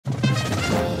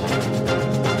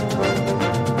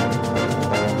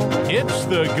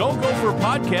the Go Gopher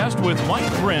Podcast with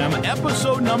Mike Grimm,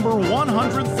 episode number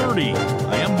 130.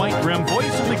 I am Mike Grimm,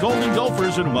 voice of the Golden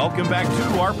Gophers, and welcome back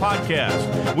to our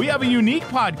podcast. We have a unique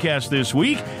podcast this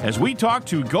week as we talk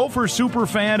to Gopher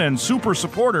superfan and super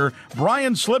supporter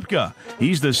Brian Slipka.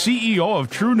 He's the CEO of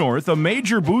True North, a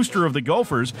major booster of the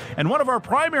Gophers, and one of our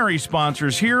primary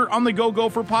sponsors here on the Go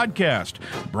Gopher Podcast.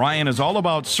 Brian is all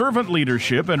about servant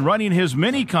leadership and running his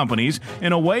mini companies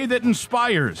in a way that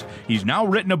inspires. He's now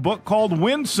written a book called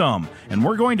Win Some, and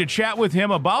we're going to chat with him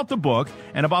about the book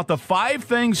and about the 5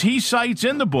 things he cites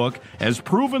in the book as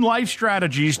proven life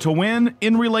strategies to win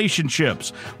in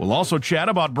relationships. We'll also chat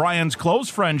about Brian's close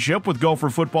friendship with Gopher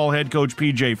football head coach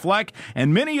PJ Fleck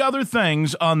and many other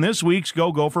things on this week's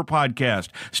Go Gopher Podcast.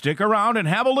 Stick around and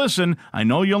have a listen. I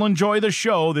know you'll enjoy the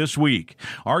show this week.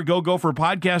 Our Go Gopher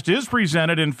Podcast is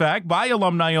presented, in fact, by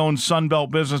alumni-owned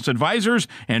Sunbelt Business Advisors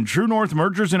and True North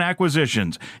Mergers and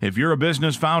Acquisitions. If you're a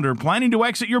business founder planning to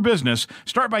exit your business,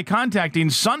 start by contacting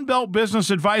Sunbelt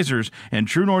Business Advisors and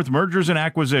True North Mergers and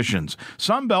Acquisitions.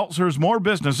 Sunbelt serves more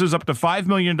businesses up to $5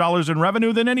 million in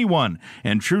revenue than anyone,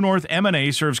 and True North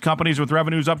M&A serves companies with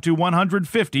revenues up to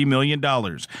 $150 million.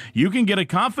 You can get a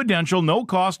confidential,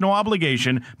 no-cost,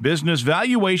 no-obligation business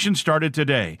valuation started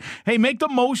today. Hey, make the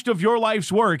most of your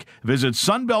life's work. Visit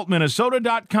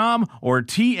sunbeltminnesota.com or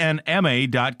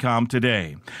tnma.com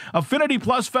today. Affinity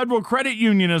Plus Federal Credit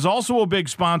Union is also a big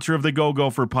sponsor of the Go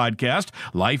Gopher Podcast.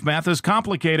 Life math is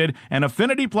complicated, and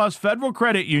Affinity Plus Federal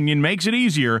Credit Union makes it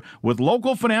easier with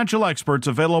local financial experts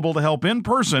available to help in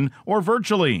person or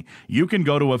virtually. You can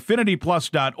go to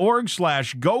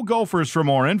affinityplus.org/Go Gophers for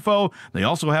more info. They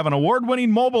also have an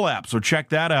award-winning mobile app, so check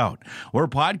that out. We're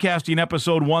podcasting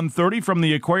episode 130 from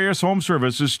the Aquarius Home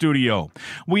Services studio.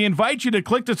 We invite you to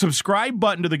click the subscribe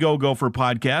button to the Go Gopher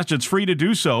Podcast. It's free to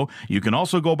do so. You can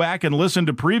also go back and listen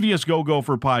to previous Go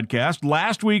Gopher podcasts.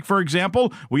 Last week, for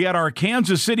example, we had our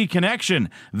Kansas City connection,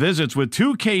 visits with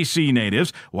 2 KC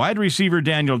natives, wide receiver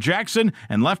Daniel Jackson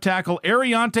and left tackle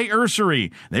Ariante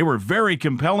Ursary. They were very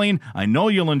compelling. I know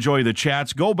you'll enjoy the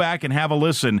chats. Go back and have a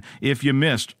listen if you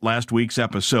missed last week's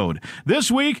episode. This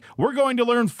week, we're going to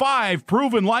learn 5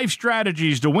 proven life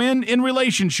strategies to win in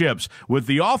relationships with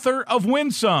the author of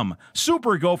Win Some,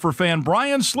 Super Gopher fan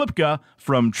Brian Slipka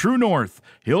from True North.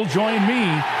 He'll join me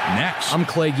next. I'm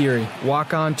Clay Geary,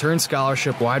 walk-on turned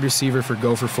scholarship wide receiver for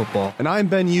Gopher football. And I'm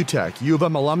Ben Utek, U of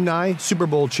M alumni, Super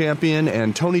Bowl champion,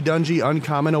 and Tony Dungy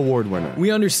Uncommon Award winner. We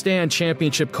understand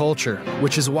championship culture,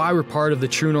 which is why we're part of the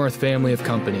True North family of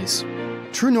companies.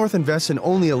 True North invests in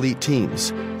only elite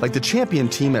teams, like the champion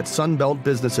team at Sunbelt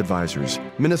Business Advisors,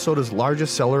 Minnesota's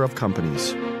largest seller of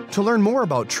companies. To learn more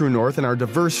about True North and our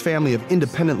diverse family of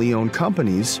independently owned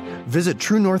companies, visit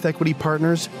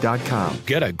TrueNorthEquityPartners.com.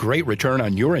 Get a great return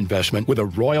on your investment with a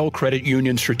Royal Credit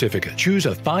Union certificate. Choose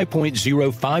a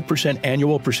 5.05%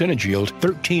 annual percentage yield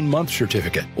 13-month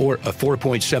certificate or a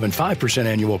 4.75%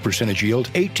 annual percentage yield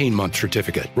 18-month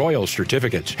certificate. Royal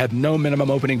certificates have no minimum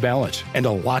opening balance and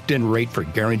a locked-in rate for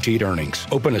guaranteed earnings.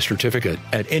 Open a certificate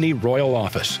at any Royal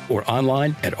office or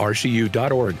online at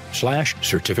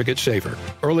rcu.org/certificate saver.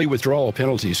 Early withdrawal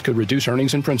penalties could reduce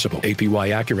earnings in principal.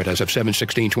 APY accurate as of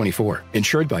 7/16/24.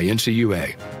 Insured by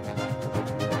NCUA.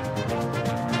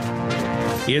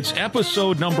 It's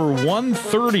episode number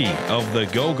 130 of the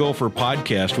Go Gopher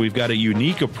Podcast. We've got a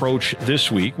unique approach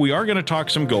this week. We are going to talk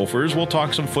some Gophers. We'll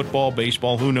talk some football,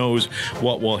 baseball. Who knows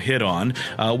what we'll hit on.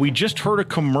 We just heard a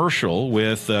commercial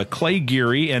with Clay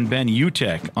Geary and Ben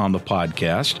Utek on the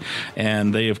podcast.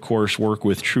 And they, of course, work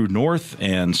with True North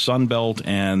and Sunbelt,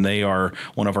 and they are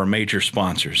one of our major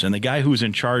sponsors. And the guy who's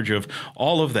in charge of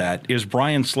all of that is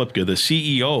Brian Slipka, the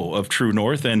CEO of True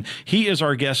North. And he is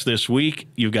our guest this week.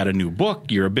 You've got a new book.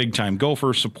 You're a big-time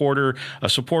Gopher supporter, a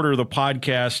supporter of the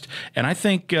podcast, and I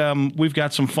think we've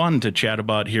got some fun to chat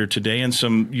about here today and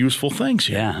some useful things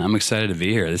here. Yeah, I'm excited to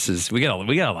be here. We got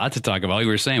a lot to talk about. Like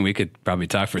we were saying, we could probably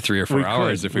talk for 3 or 4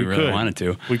 hours if we really wanted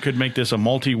to. We could make this a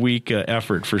multi-week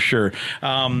effort for sure.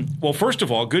 Well, first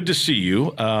of all, good to see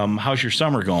you. How's your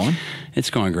summer going? It's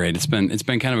going great. It's been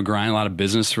kind of a grind, a lot of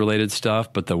business-related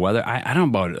stuff, but the weather, I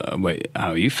don't know about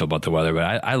how you feel about the weather,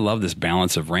 but I love this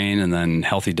balance of rain and then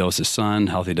healthy dose of sun,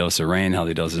 healthy dose of rain,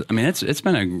 healthy dose of, I mean, it's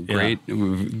been a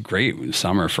great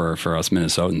summer for us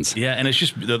Minnesotans. Yeah, and it's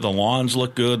just the lawns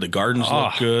look good, the gardens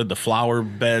look good, the flower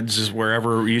beds is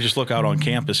wherever you just look out on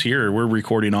campus here. We're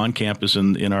recording on campus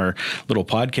in our little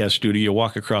podcast studio. You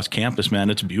walk across campus, man,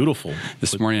 it's beautiful.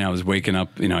 This morning I was waking up,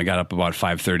 I got up about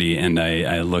 5:30 and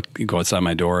I go outside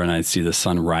my door and I see the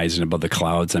sun rising above the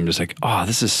clouds. I'm just like,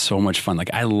 this is so much fun.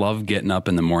 Like, I love getting up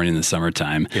in the morning in the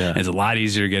summertime. Yeah. It's a lot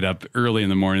easier to get up early in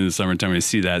the morning in the summertime time we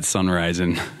see that sunrise,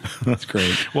 and that's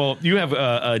great. Well, you have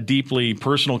a deeply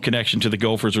personal connection to the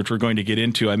Gophers, which we're going to get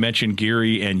into. I mentioned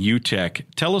Geary and UTEC.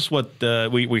 Tell us what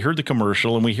we heard the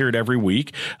commercial, and we hear it every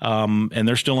week, and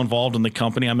they're still involved in the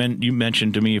company. You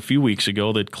mentioned to me a few weeks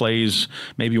ago that Clay's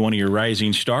maybe one of your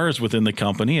rising stars within the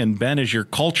company, and Ben is your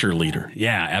culture leader.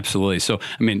 Yeah, absolutely. So,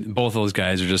 I mean, both those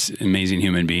guys are just amazing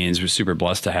human beings. We're super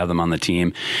blessed to have them on the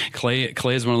team. Clay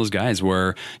is one of those guys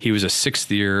where he was a 6th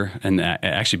year and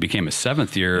actually became a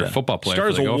 7th year football player.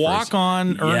 Started as a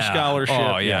walk-on, earned scholarship.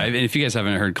 Oh, yeah. And if you guys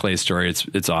haven't heard Clay's story,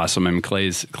 it's awesome. I mean,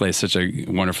 Clay's such a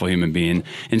wonderful human being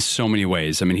in so many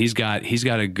ways. I mean, he's got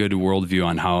a good worldview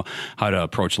on how to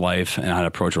approach life and how to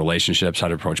approach relationships, how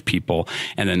to approach people.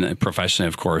 And then professionally,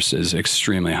 of course, is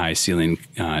extremely high ceiling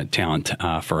talent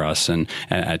for us and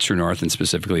at True North, and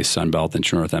specifically Sunbelt and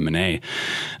True North M&A.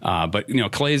 But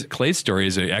Clay's story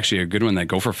is actually a good one that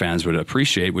Gopher fans would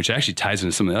appreciate, which actually ties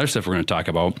into some of the other stuff we're going to talk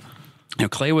about.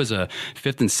 Clay was a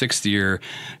 5th and 6th year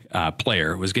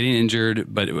player, was getting injured,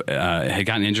 but had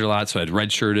gotten injured a lot, so had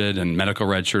redshirted and medical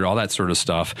redshirt, all that sort of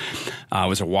stuff.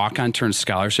 Was a walk-on turned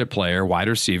scholarship player, wide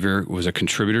receiver, was a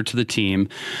contributor to the team,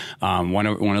 one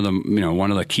of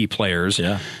the key players in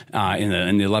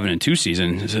the 11-2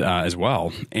 season as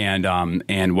well.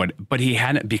 But he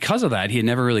hadn't, because of that, he had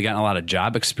never really gotten a lot of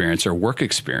job experience or work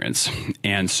experience,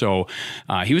 and so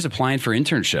he was applying for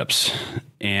internships.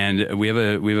 And we have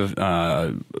an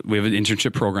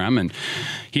internship program, and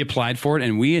he applied for it.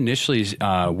 And we initially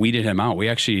weeded him out. We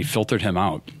actually filtered him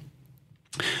out.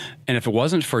 And if it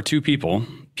wasn't for two people,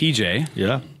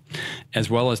 PJ, as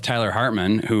well as Tyler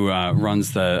Hartman, who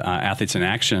runs the Athletes in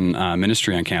Action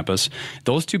ministry on campus,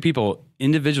 those two people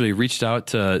individually reached out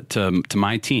to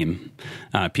my team,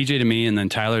 PJ to me, and then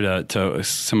Tyler to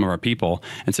some of our people,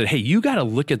 and said, "Hey, you got to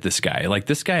look at this guy. Like,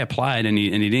 this guy applied and he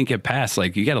didn't get passed.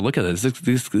 Like, you got to look at this.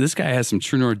 This guy has some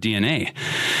True North DNA."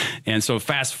 And so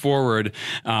fast forward,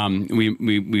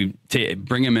 we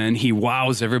bring him in. He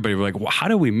wows everybody. We're like, well, how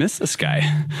did we miss this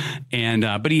guy? And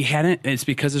but he hadn't. It's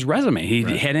because his resume. He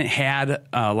hadn't had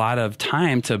a lot of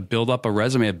time to build up a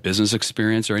resume of business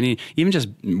experience or even just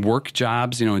work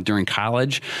jobs, during college.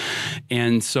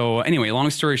 And so anyway, long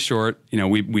story short,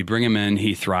 we bring him in,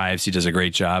 he thrives, he does a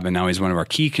great job, and now he's one of our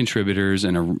key contributors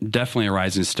and definitely a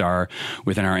rising star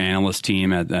within our analyst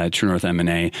team at True North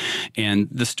M&A. And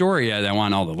the story that I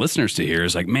want all the listeners to hear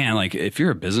is like, man, like if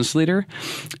you're a business leader,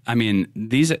 I mean,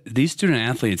 these student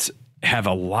athletes have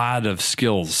a lot of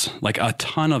skills, like a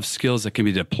ton of skills that can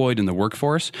be deployed in the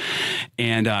workforce.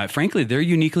 And frankly, they're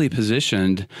uniquely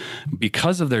positioned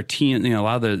because of their team, a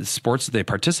lot of the sports that they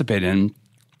participate in,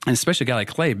 and especially a guy like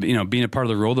Clay, being a part of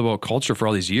the Roll the Boat culture for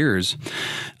all these years,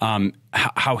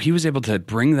 how he was able to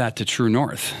bring that to True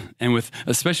North. And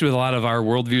especially with a lot of our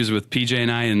worldviews with PJ and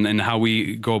I and how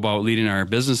we go about leading our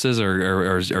businesses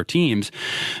or our teams,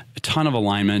 a ton of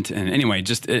alignment. And anyway,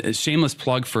 just a shameless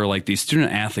plug for like these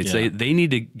student athletes. Yeah. They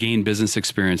need to gain business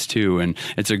experience too. And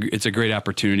it's a great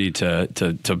opportunity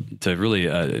to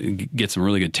really get some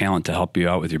really good talent to help you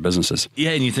out with your businesses.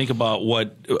 Yeah. And you think about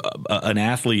what an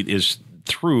athlete is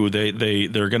through,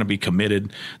 they're going to be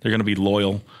committed, they're going to be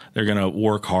loyal, they're going to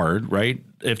work hard, right?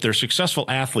 If they're successful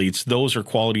athletes, those are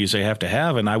qualities they have to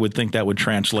have, and I would think that would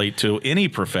translate to any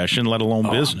profession, let alone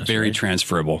business. Very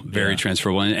transferable,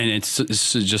 transferable, and it's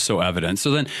just so evident.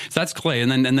 So that's Clay,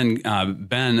 and then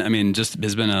Ben. I mean, just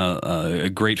has been a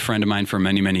great friend of mine for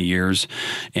many years,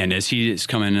 and as he is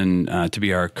coming in to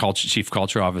be our chief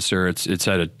culture officer, it's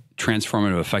had a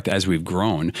transformative effect as we've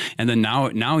grown. And then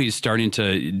now he's starting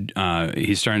to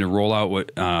roll out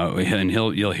what and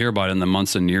you'll hear about it in the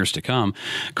months and years to come,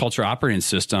 culture operating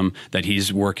system that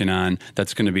he's working on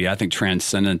that's going to be, I think,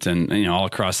 transcendent and all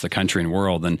across the country and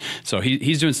world. And so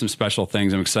he's doing some special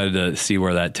things. I'm excited to see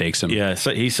where that takes him. Yeah,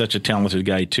 so he's such a talented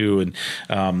guy too,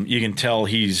 and you can tell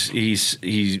he has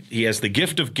the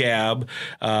gift of gab.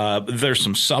 There's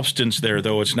some substance there,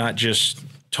 though. It's not just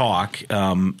talk.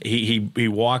 He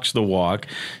walks the walk,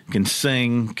 can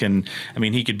sing,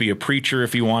 he could be a preacher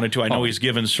if he wanted to. I know he's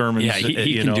given sermons. Yeah,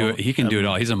 he can do it. He can do it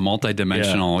all. He's a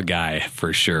multidimensional guy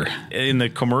for sure. In the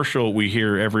commercial we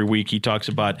hear every week, he talks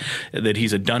about that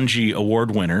he's a Dungy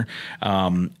Award winner.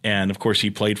 And of course he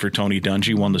played for Tony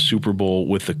Dungy, won the Super Bowl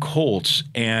with the Colts.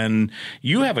 And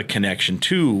you have a connection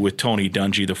too with Tony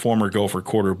Dungy, the former Gopher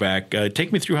quarterback.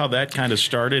 Take me through how that kind of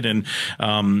started. And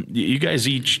you guys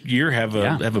each year have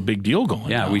a big deal going.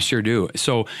 Yeah, now. We sure do.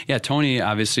 So Tony,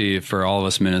 obviously for all of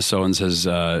us Minnesotans,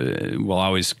 will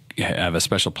always have a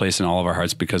special place in all of our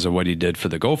hearts because of what he did for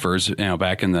the Gophers,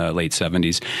 back in the late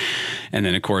 70s. And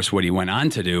then of course what he went on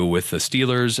to do with the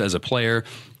Steelers as a player.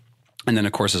 And then,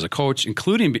 of course, as a coach,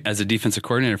 including as a defensive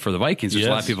coordinator for the Vikings, which a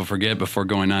lot of people forget before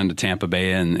going on to Tampa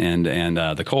Bay and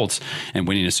the Colts and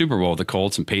winning a Super Bowl with the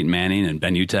Colts and Peyton Manning and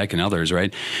Ben Utecht and others,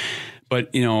 right? But,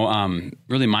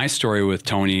 really my story with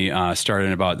Tony started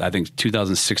in about, I think,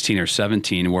 2016 or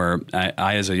 17, where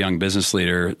I as a young business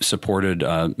leader, supported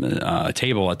a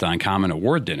table at the Uncommon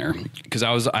Award dinner because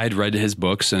I had read his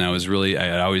books and I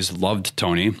always loved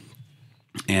Tony.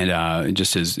 And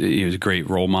he was a great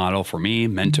role model for me,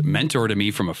 mentor to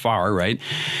me from afar, right?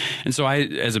 And so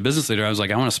as a business leader, I was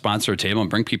like, I want to sponsor a table and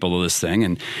bring people to this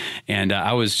thing, and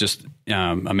I was just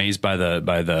amazed by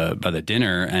the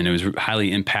dinner, and it was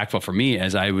highly impactful for me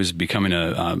as I was becoming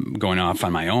going off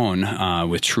on my own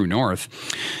with True North.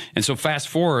 And so fast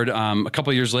forward a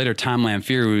couple of years later, Tom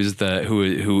Lamphere,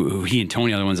 who he and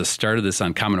Tony are the ones that started this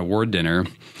Uncommon Award dinner,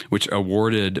 which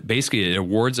it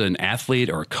awards an athlete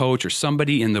or a coach or somebody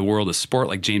in the world of sport,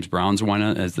 like James Brown's won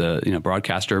it as the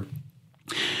broadcaster.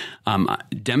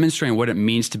 Demonstrating what it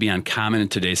means to be uncommon in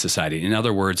today's society. In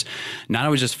other words, not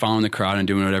always just following the crowd and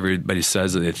doing what everybody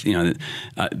says,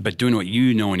 but doing what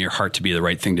you know in your heart to be the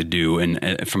right thing to do,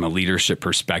 and from a leadership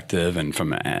perspective and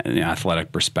from an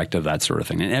athletic perspective, that sort of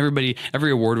thing. And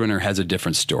every award winner has a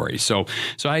different story. So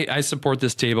I support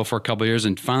this table for a couple of years,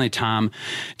 and finally Tom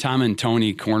and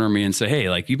Tony corner me and say, hey,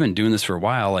 like, you've been doing this for a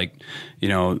while, like,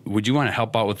 would you want to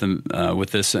help out with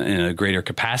this in a greater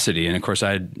capacity? And of course,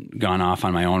 I had gone off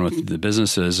on my own with the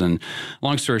businesses. And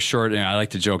long story short, I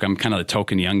like to joke, I'm kind of the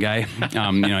token young guy. You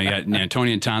got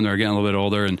Tony and Tom that are getting a little bit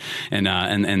older,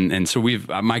 and so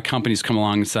my company's come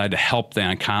alongside to help the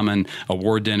Uncommon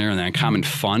Award Dinner and the Uncommon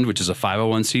Fund, which is a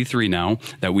 501c3 now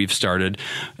that we've started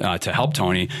to help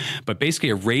Tony. But basically,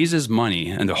 it raises money,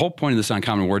 and the whole point of this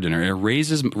Uncommon Award Dinner, it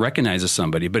recognizes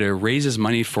somebody, but it raises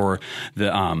money for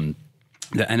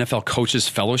the NFL Coaches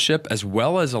Fellowship, as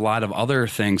well as a lot of other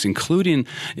things, including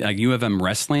U of M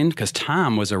wrestling, because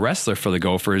Tom was a wrestler for the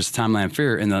Gophers, Tom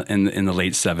Lamphere, in the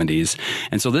late 70s.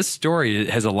 And so this story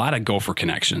has a lot of Gopher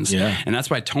connections. Yeah. And that's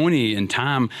why Tony and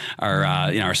Tom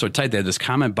are so tight. They have this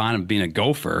common bond of being a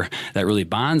Gopher that really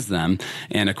bonds them.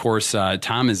 And of course,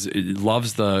 Tom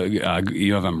loves the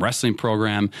U of M wrestling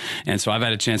program. And so I've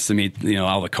had a chance to meet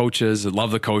all the coaches. I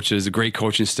love the coaches, a great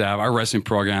coaching staff. Our wrestling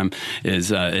program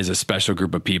is a special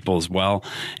group of people as well.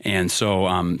 And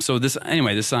so this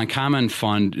Uncommon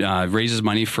Fund raises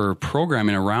money for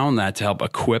programming around that to help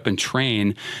equip and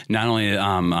train not only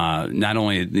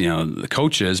the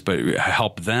coaches, but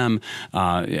help them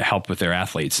help with their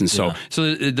athletes. And so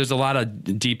there's a lot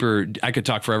of deeper. I could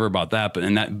talk forever about that, but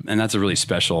that's a really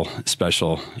special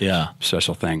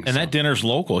thing. And that dinner's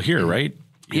local here, right?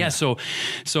 Yeah, so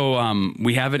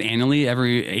we have it annually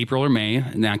every April or May,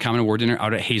 the Uncommon Award Dinner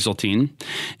out at Hazeltine,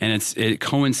 and it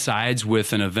coincides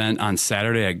with an event on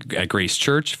Saturday at Grace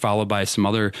Church, followed by some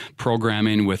other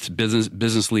programming with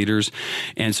business leaders,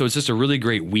 and so it's just a really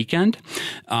great weekend.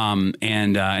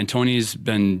 And Tony's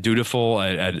been dutiful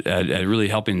at really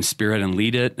helping spearhead and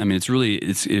lead it. I mean, he's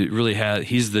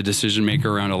the decision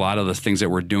maker around a lot of the things that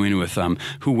we're doing with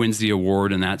who wins the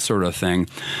award and that sort of thing.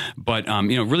 But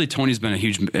really, Tony's been a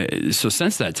huge. So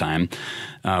since that time,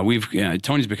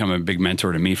 Tony's become a big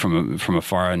mentor to me from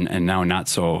afar, and now not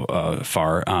so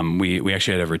far. We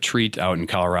actually had a retreat out in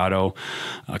Colorado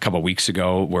a couple of weeks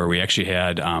ago where we actually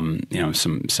had some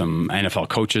NFL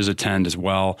coaches attend as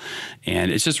well,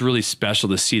 and it's just really special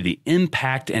to see the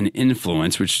impact and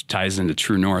influence, which ties into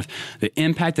True North, the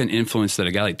impact and influence that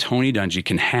a guy like Tony Dungy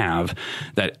can have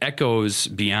that echoes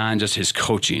beyond just his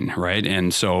coaching, right?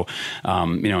 And so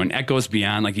and echoes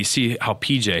beyond, like you see how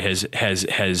PJ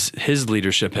has his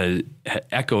leadership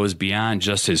echoes beyond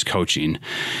just his coaching,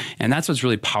 and that's what's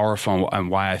really powerful and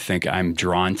why I think I'm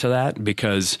drawn to that,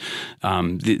 because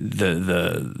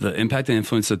the impact and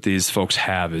influence that these folks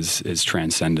have is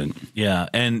transcendent. Yeah,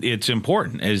 and it's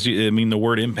important. The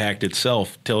word impact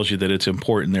itself tells you that it's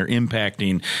important. They're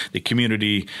impacting the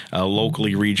community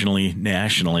locally, regionally,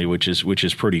 nationally, which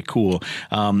is pretty cool.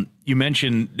 You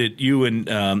mentioned that you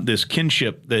and this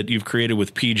kinship that you've created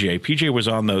with PJ. PJ was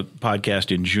on the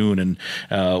podcast in June, and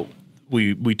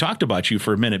we talked about you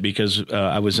for a minute because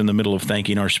I was in the middle of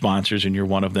thanking our sponsors, and you're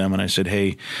one of them. And I said,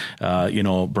 hey, Brian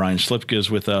Slipka is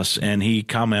with us, and he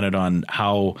commented on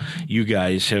how you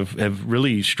guys have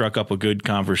really struck up a good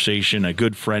conversation, a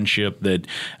good friendship. That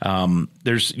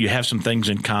you have some things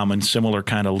in common, similar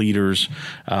kind of leaders.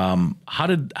 How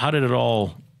did it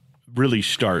all really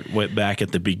start back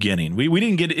at the beginning? We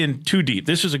didn't get in too deep.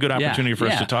 This is a good opportunity for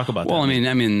us to talk about that. Well,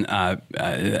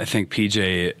 I think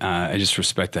PJ, I just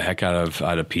respect the heck out of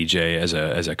PJ as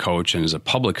a coach and as a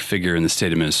public figure in the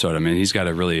state of Minnesota. I mean, he's got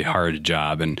a really hard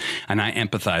job, and I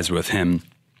empathize with him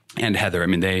and Heather. I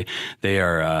mean, they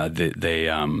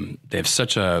have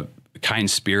such a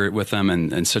kind spirit with them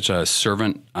and such a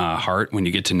servant heart when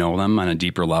you get to know them on a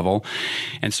deeper level.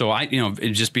 And so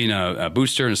just being a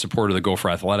booster and a supporter of the Gopher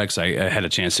Athletics, I had a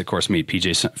chance to, of course, meet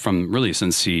PJ from really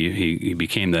since he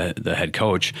became the head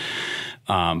coach.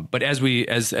 But as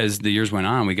the years went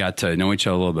on, we got to know each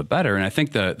other a little bit better. And I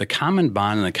think the common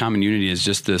bond and the common unity is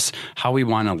just this, how we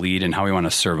want to lead and how we want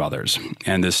to serve others.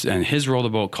 And his Roll the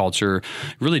Boat culture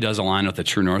really does align with the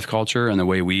True North culture and the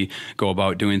way we go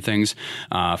about doing things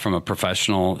from a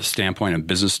professional standpoint, a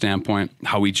business standpoint,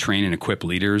 how we train and equip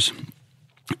leaders.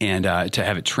 And to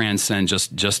have it transcend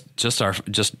just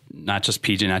not just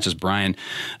PJ, not just Brian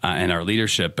and our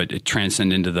leadership, but it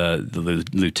transcend into the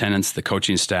lieutenants, the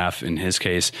coaching staff. In his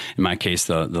case, in my case,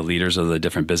 the leaders of the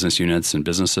different business units and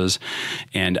businesses.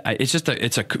 And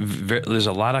there's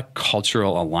a lot of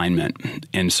cultural alignment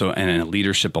and a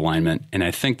leadership alignment. And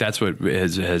I think that's what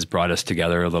has brought us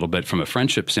together a little bit from a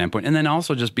friendship standpoint. And then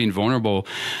also just being vulnerable.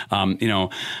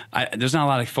 There's not a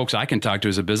lot of folks I can talk to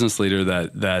as a business leader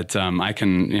that I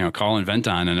can call and vent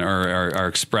on or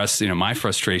express my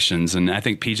frustrations, and I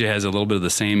think PJ has a little bit of the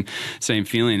same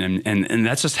feeling, and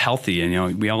that's just healthy.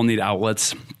 And we all need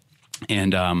outlets.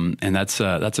 And that's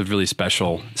a really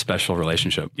special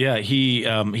relationship. Yeah,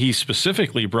 he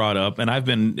specifically brought up, and I've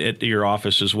been at your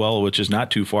office as well, which is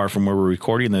not too far from where we're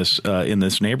recording this in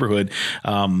this neighborhood,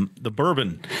 the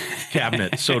bourbon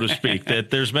cabinet, so to speak.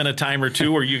 That there's been a time or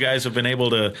two where you guys have been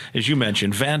able to, as you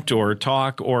mentioned, vent or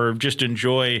talk or just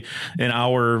enjoy an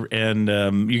hour,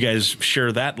 and you guys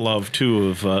share that love too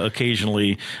of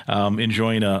occasionally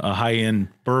enjoying a high-end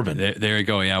bourbon. There you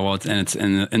go. Yeah. Well, it's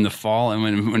in the fall,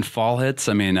 and when fall hits,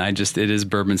 I mean, it is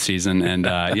bourbon season, and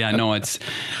it's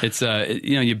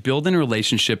you build in a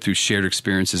relationship through shared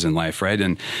experiences in life, right?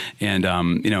 And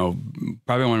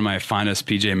probably one of my fondest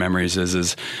PJ memories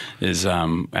is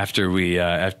after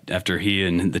he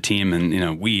and the team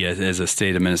and we as a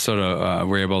state of Minnesota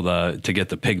were able to get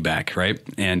the pig back, right?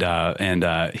 And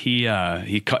he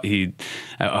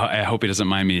I hope he doesn't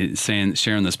mind me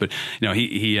sharing this, but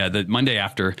he the Monday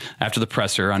after the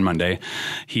presser on Monday,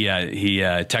 he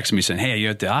texted me saying, "Hey, are you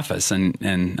at the office?" And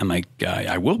I'm like,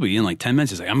 "I will be in like 10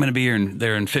 minutes." He's like, "I'm going to be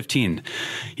there in 15."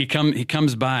 He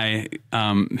comes by.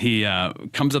 He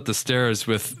comes up the stairs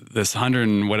with this 100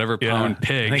 and whatever pound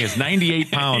pig. I think it's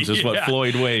 98 pounds is what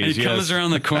Floyd weighs. And he comes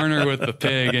around the corner with the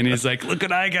pig, and he's like, "Look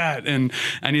what I got!" And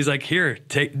he's like, "Here,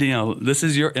 take. This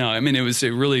is your." I mean, it was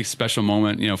a really special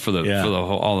moment, for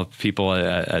all the people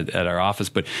at our office.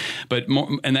 But more,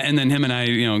 and then him and I,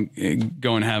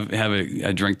 go and have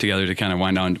a drink together to kind of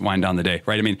wind down the day,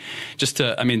 right? I mean, just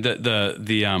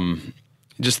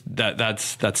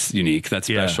that's unique, that's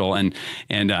special, and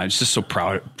just so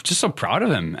proud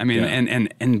of him. I mean,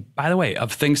 and by the way,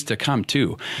 of things to come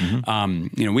too.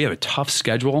 Mm-hmm. We have a tough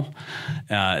schedule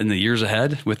in the years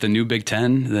ahead with the new Big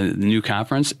Ten, the new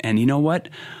conference, and you know what?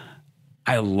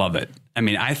 I love it. I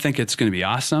mean, I think it's going to be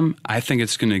awesome. I think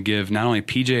it's going to give not only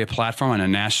PJ a platform on a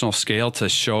national scale to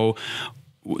show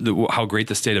how great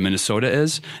the state of Minnesota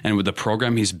is, and with the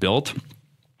program he's built,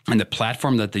 and the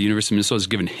platform that the University of Minnesota has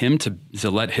given him to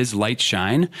let his light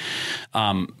shine.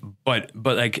 But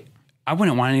like, I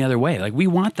wouldn't want any other way. Like, we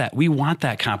want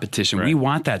that competition. Right. We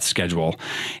want that schedule.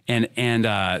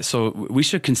 And so we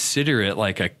should consider it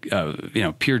like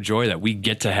a pure joy that we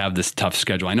get to have this tough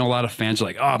schedule. I know a lot of fans are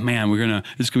like, "Oh man,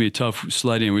 it's going to be a tough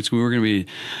sledding. It's going to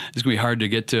be hard to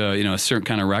get to, a certain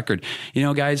kind of record."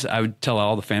 Guys, I would tell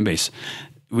all the fan base,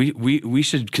 we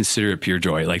should consider it pure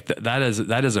joy. Like that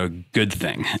is a good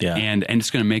thing. Yeah. And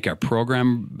it's going to make our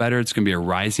program better. It's going to be a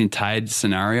rising tide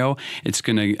scenario. It's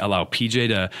going to allow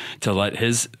PJ to let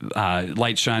his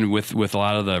light shine with a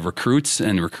lot of the recruits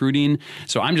and recruiting.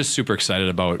 So I'm just super excited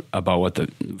about what the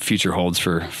future holds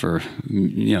for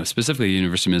specifically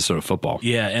University of Minnesota football.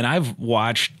 Yeah, and I've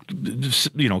watched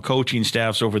coaching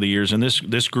staffs over the years, and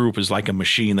this group is like a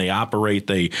machine. They operate,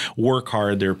 they work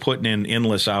hard, they're putting in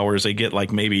endless hours. They get like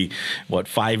maybe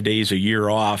 5 days a year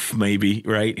off, maybe,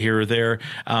 right, here or there.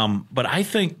 But I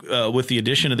think with the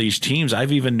addition of these teams,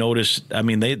 I've even noticed, I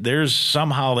mean, they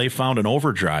found an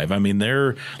overdrive. I mean,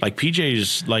 they're like,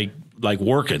 PJ's like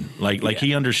working, like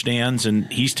he understands,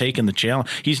 and he's taking the challenge.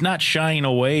 He's not shying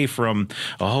away from,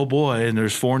 oh boy, and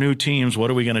there's 4 new teams.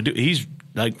 What are we going to do? He's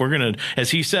like, as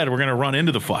he said, we're going to run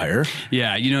into the fire.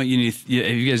 Yeah. If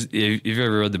you've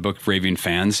ever read the book Raving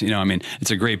Fans, I mean,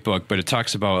 it's a great book, but it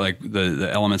talks about like the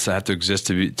elements that have to exist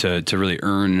to really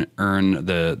earn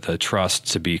the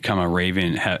trust to become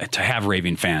to have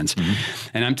raving fans. Mm-hmm.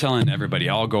 And I'm telling everybody,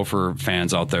 all Gopher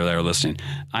fans out there that are listening,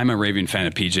 I'm a raving fan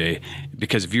of PJ,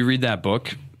 because if you read that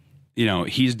book,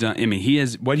 he's done. I mean, he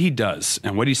is what he does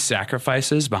and what he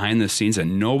sacrifices behind the scenes,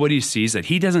 and nobody sees that.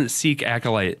 He doesn't seek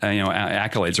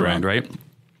accolades around, right?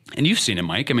 And you've seen it,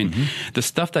 Mike. I mean, the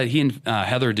stuff that he and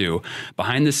Heather do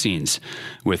behind the scenes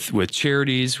with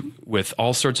charities, with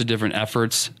all sorts of different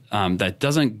efforts that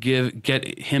doesn't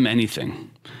get him anything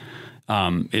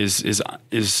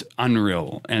is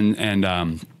unreal.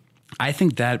 And I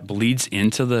think that bleeds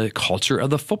into the culture of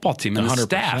the football team and the 100%.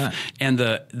 staff and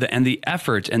the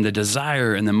effort and the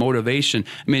desire and the motivation.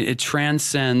 I mean, it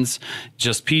transcends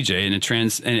just PJ, and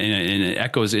it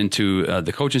echoes into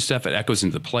the coaching staff. It echoes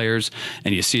into the players,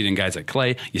 and you see it in guys like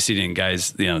Clay. You see it in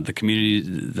guys, the community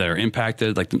that are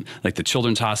impacted, like the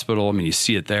Children's Hospital. I mean, you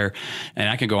see it there, and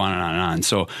I can go on and on and on.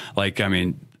 So,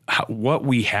 what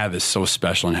we have is so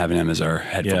special in having him as our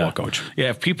head football coach. Yeah,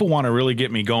 if people want to really get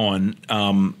me going,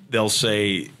 they'll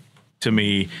say to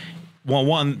me,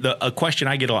 well, a question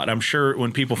I get a lot, I'm sure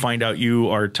when people find out you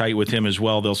are tight with him as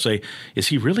well, they'll say, is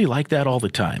he really like that all the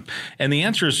time? And the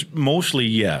answer is mostly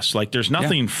yes. Like, there's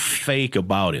nothing fake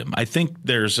about him. I think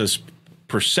there's this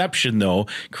perception, though,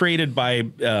 created by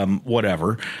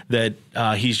whatever, that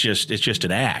it's just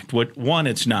an act. One,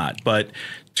 it's not. But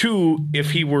two,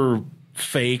 if he were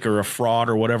fake or a fraud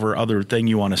or whatever other thing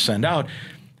you want to send out,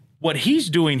 what he's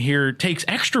doing here takes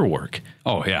extra work.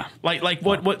 Oh yeah, what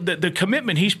the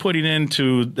commitment he's putting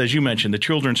into, as you mentioned, the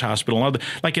Children's Hospital and other.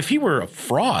 Like, if he were a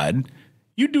fraud,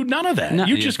 you do none of that.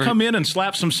 You just come in and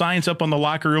slap some signs up on the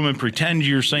locker room and pretend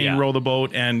you're saying row the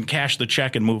boat and cash the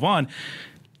check and move on.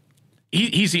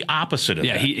 He's the opposite of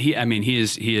that. Yeah,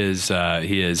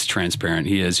 he is transparent.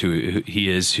 He is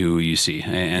who you see.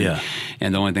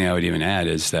 And the only thing I would even add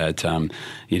is that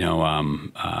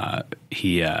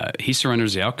he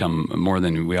surrenders the outcome more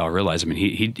than we all realize. I mean,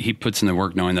 he puts in the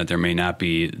work knowing that there may not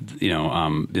be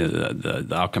the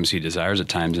outcomes he desires at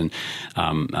times, and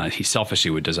he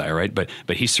selfishly would desire, right? But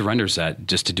he surrenders that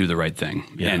just to do the right thing.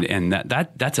 Yeah. And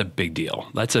that's a big deal.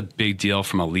 That's a big deal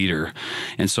from a leader.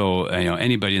 And so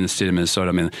anybody in the state of Minnesota,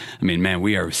 I mean, man,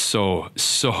 we are so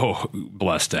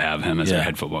blessed to have him as our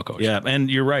head football coach. Yeah, and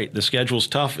you're right. The schedule's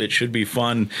tough. It should be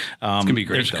fun. It's gonna be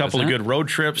great. There's a couple of good road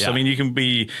trips. Yeah. I mean, you can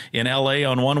be in LA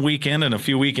on one weekend, and a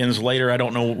few weekends later, I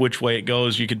don't know which way it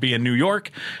goes, you could be in New York.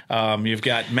 You've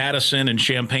got Madison and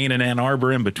Champaign and Ann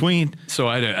Arbor in between. So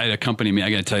I had a company.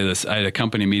 I got to tell you this. I had a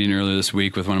company meeting earlier this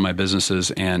week with one of my businesses,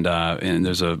 and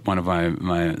there's one of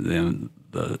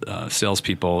the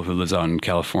salespeople who lives out in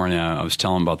California. I was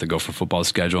telling him about the Gopher football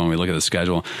schedule, and we look at the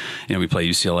schedule. We play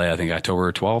UCLA, I think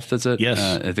October 12th, is it? Yes.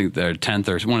 I think they're 10th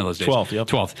or one of those days. 12th, yep.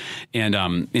 12th. And,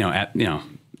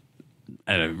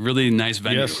 at a really nice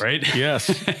venue, right? Yes.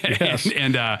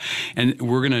 and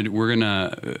we're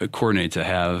gonna coordinate to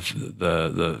have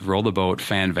the Roll the Boat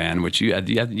fan van, which you've seen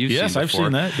before. Yes, I've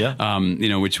seen that. Yeah.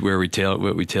 Where we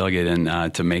tailgate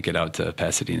in to make it out to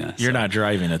Pasadena. You're not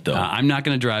driving it though. I'm not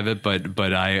going to drive it,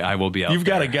 but I will be out. You've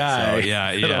got a guy. So,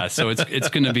 yeah. So it's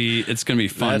gonna be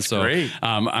fun. That's great.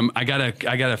 I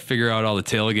gotta figure out all the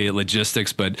tailgate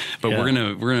logistics, but we're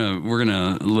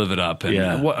gonna live it up.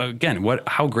 And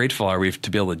how grateful are we to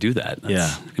be able to do that?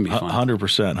 It's gonna be fun.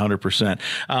 100%.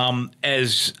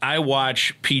 As I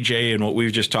watch PJ and what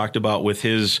we've just talked about with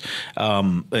his,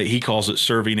 he calls it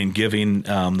serving and giving,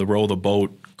 the row the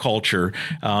boat culture.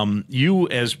 You,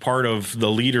 as part of the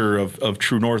leader of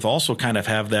True North, also kind of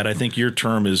have that. I think your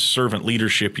term is servant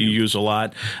leadership. You use a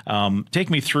lot. Take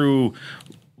me through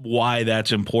why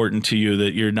that's important to you,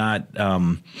 that you're not,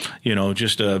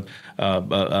 just a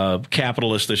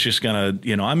capitalist that's just going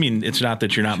to, it's not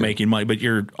that you're not making money, but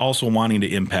you're also wanting to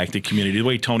impact the community the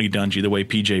way Tony Dungy, the way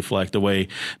PJ Fleck, the way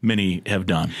many have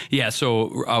done. Yeah.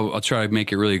 So I'll try to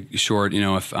make it really short.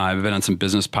 If I've been on some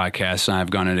business podcasts and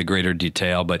I've gone into greater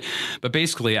detail, but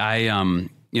basically I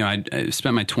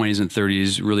spent my 20s and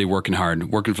 30s really working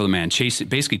hard, working for the man,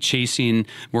 chasing,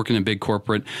 working in big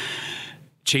corporate,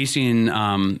 chasing,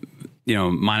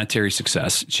 monetary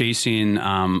success, chasing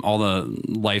all the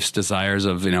life's desires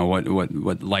of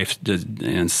what life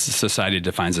and society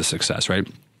defines as success, right?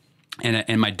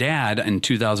 And my dad in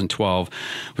 2012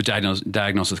 was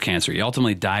diagnosed with cancer. He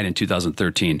ultimately died in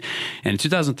 2013. And in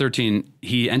 2013,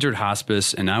 he entered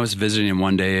hospice, and I was visiting him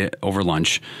one day over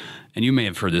lunch. And you may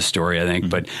have heard this story, I think,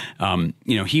 but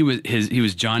he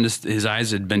was jaundiced. His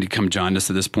eyes had become jaundiced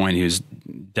at this point. He was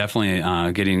definitely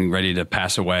getting ready to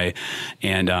pass away.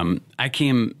 And I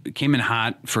came in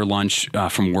hot for lunch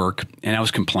from work, and I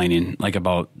was complaining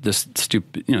about this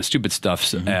stupid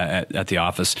stuff at the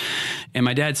office. And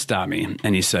my dad stopped me,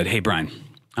 and he said, "Hey, Brian,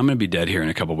 I'm going to be dead here in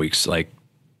a couple of weeks.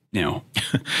 my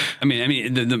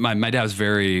dad was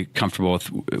very comfortable with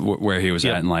where he was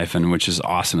at in life, and which is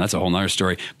awesome. That's a whole nother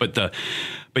story. But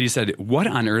he said, "What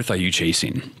on earth are you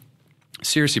chasing?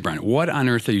 Seriously, Brian, what on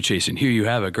earth are you chasing? Here you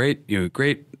have a great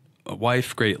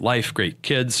wife, great life, great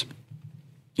kids,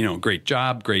 great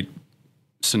job, great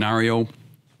scenario."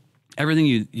 Everything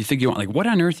you think you want, like, what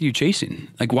on earth are you chasing?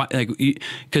 Like, why? Like,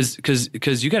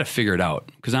 because you got to figure it out.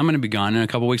 Because I'm going to be gone in a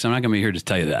couple of weeks. I'm not going to be here to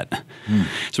tell you that.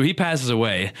 So he passes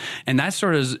away, and that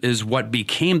sort of is what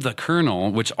became the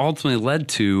kernel, which ultimately led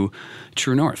to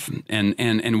True North,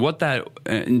 and what that,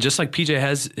 and just like PJ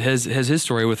has his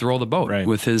story with Roll the Boat,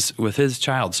 with his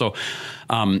child. So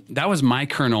that was my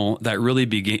kernel that really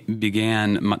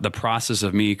began the process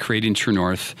of me creating True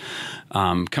North.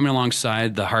 Coming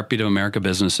alongside the Heartbeat of America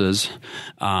businesses,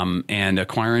 and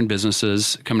acquiring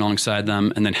businesses, coming alongside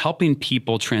them, and then helping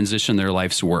people transition their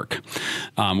life's work,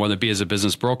 whether it be as a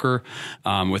business broker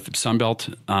with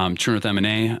Sunbelt, True North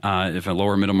M&A, if a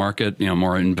lower middle market,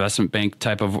 more investment bank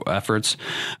type of efforts,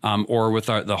 or with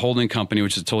the holding company,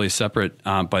 which is totally separate,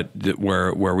 but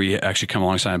where we actually come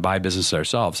alongside and buy businesses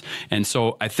ourselves. And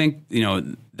so I think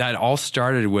that all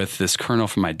started with this kernel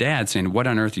from my dad saying, "What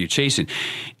on earth are you chasing?"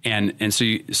 And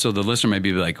so the listener might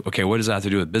be like, "Okay, what does that have to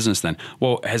do with business then?"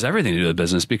 Well, it has everything to do with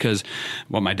business, because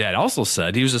what my dad also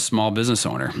said, he was a small business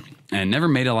owner and never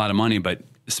made a lot of money, but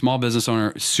small business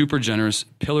owner, super generous,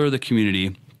 pillar of the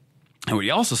community. And what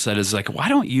he also said is, like, why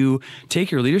don't you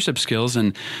take your leadership skills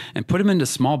and put them into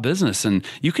small business, and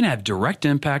you can have direct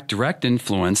impact, direct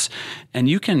influence, and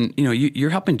you can, you're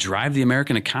helping drive the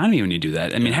American economy when you do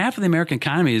that. I mean, half of the American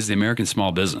economy is the American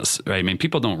small business, right? I mean,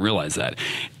 people don't realize that.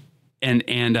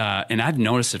 And I've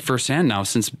noticed it firsthand now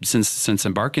since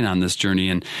embarking on this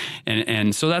journey,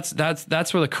 and so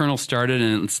that's where the kernel started,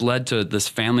 and it's led to this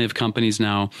family of companies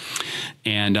now,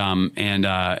 and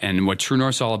what True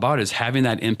North's all about is having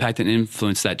that impact and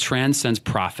influence that transcends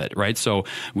profit, right? So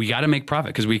we got to make profit,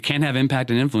 because we can't have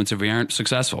impact and influence if we aren't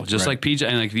successful. Just like PJ,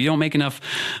 and like if you don't make enough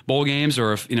bowl games,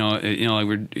 or if like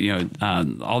we're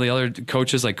all the other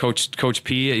coaches, like Coach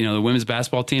P, the women's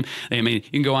basketball team. I mean, you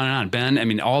can go on and on. Ben, I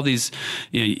mean, all these.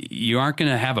 You aren't going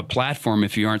to have a platform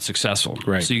if you aren't successful.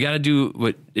 Right. So you got to do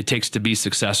what it takes to be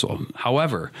successful.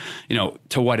 However,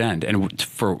 to what end and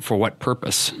for what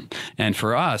purpose? And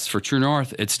for us, for True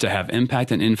North, it's to have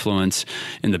impact and influence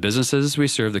in the businesses we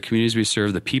serve, the communities we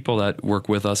serve, the people that work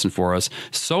with us and for us,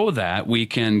 so that we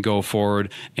can go forward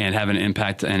and have an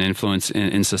impact and influence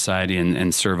in society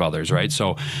and serve others. Right.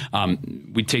 So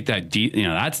we take that deep.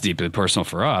 That's deeply personal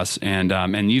for us.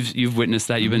 And you've witnessed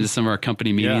that. You've been to some of our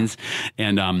company meetings.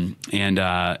 And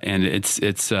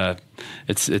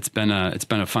it's been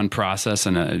a fun process,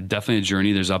 and definitely a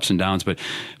journey. There's ups and downs, but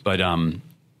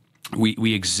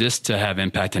we exist to have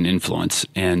impact and influence,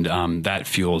 and that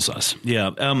fuels us.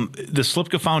 Yeah. The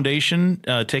Slipka Foundation,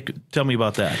 tell me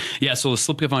about that. Yeah. So the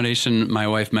Slipka Foundation, my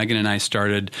wife Megan and I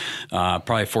started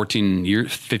probably 15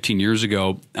 years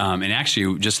ago, and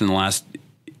actually just in the last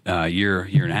year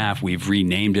and a half, we've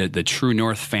renamed it the True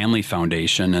North Family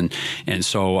Foundation, and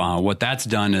so what that's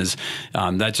done is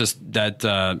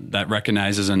that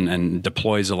recognizes and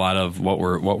deploys a lot of what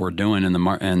we're doing in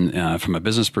the from a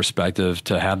business perspective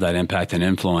to have that impact and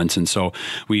influence. And so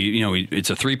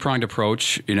it's a three-pronged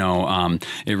approach.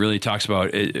 It really talks about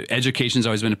education's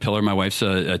always been a pillar. My wife's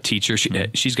a teacher.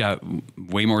 She's got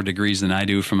way more degrees than I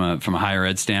do from a higher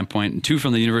ed standpoint, and 2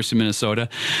 from the University of Minnesota.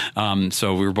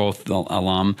 So we were both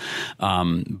alum.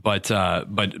 But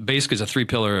basically it's a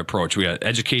 3-pillar approach. We got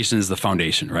education is the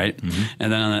foundation, right? Mm-hmm.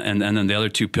 And then the other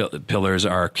 2 pillars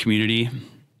are community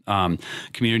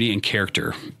and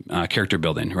character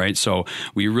building, right? So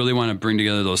we really want to bring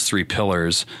together those 3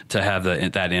 pillars to have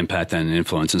that impact and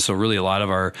influence. And so really a lot of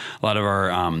our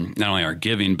not only our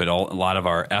giving, but a lot of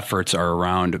our efforts are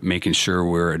around making sure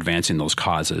we're advancing those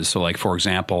causes. So like, for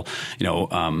example,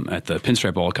 at the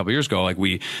Pinstripe Bowl a couple of years ago, like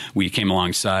we came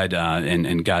alongside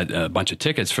and got a bunch of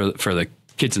tickets for the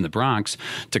kids in the Bronx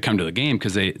to come to the game,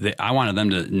 because I wanted them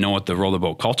to know what the roller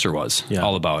boat culture was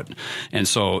all about. And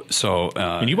so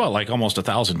and you bought like almost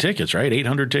 1,000 tickets, right?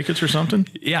 800 tickets or something?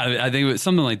 Yeah, I think it was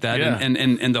something like that. Yeah.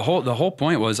 And the whole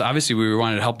point was, obviously we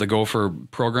wanted to help the Gopher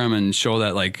program and show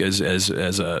that, like, as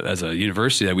a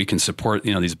university, that we can support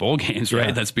these bowl games,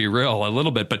 right? Let's be real a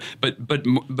little bit,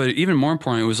 but even more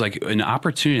important, it was like an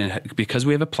opportunity, because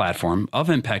we have a platform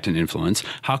of impact and influence.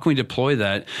 How can we deploy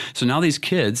that? So now these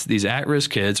kids, these at-risk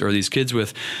kids, or these kids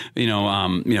with,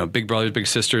 big brothers, big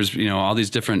sisters, all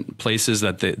these different places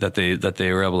that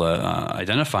they were able to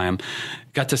identify them.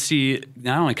 Got to see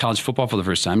not only college football for the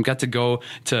first time, got to go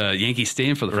to Yankee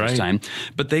Stadium for the first time,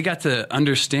 but they got to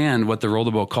understand what the roll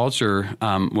the boat culture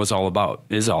is all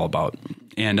about.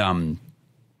 And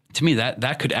to me,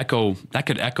 that could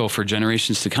echo for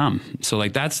generations to come. So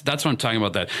like that's what I'm talking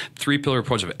about, that 3-pillar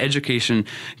approach of education,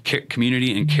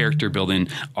 community, and character building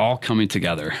all coming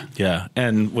together. Yeah,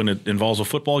 and when it involves a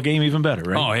football game, even better,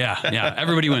 right? Oh yeah,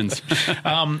 everybody wins.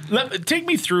 Take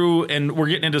me through, and we're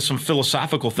getting into some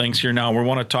philosophical things here now. We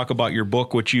want to talk about your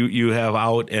book, which you have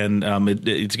out, and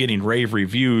it's getting rave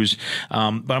reviews. But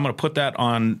I'm going to put that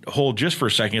on hold just for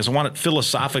a second, because I want it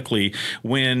philosophically.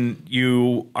 When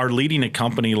you are leading a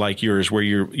company like yours, where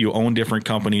you own different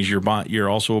companies, you're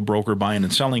also a broker buying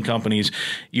and selling companies,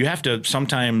 you have to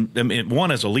sometimes,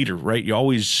 one, as a leader, right, you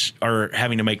always are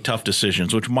having to make tough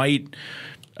decisions, which might,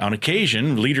 on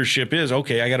occasion, leadership is,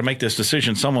 okay, I got to make this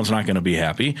decision, someone's not going to be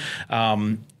happy.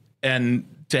 And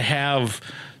to have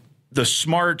the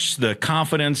smarts, the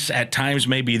confidence, at times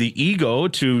maybe the ego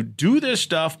to do this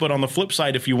stuff, but on the flip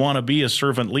side, if you want to be a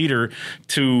servant leader,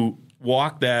 to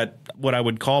walk that, what I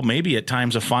would call maybe at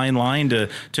times a fine line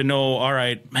to know, all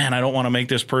right, man, I don't want to make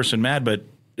this person mad, but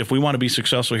if we want to be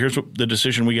successful, here's what the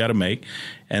decision we got to make.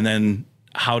 And then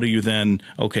how do you then,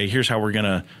 okay, here's how we're going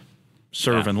to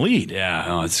serve and lead.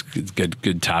 Yeah, it's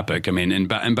good topic. I mean, and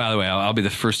by the way, I'll be the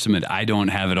first to admit I don't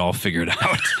have it all figured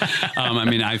out.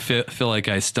 I feel like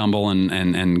I stumble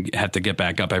and have to get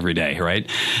back up every day, right?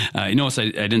 You notice I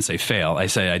didn't say fail. I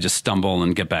say I just stumble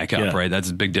and get back up, right? That's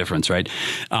a big difference, right?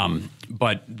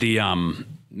 But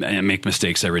I make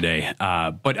mistakes every day.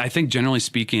 But I think generally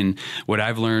speaking, what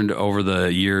I've learned over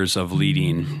the years of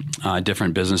leading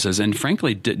different businesses, and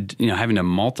frankly, having to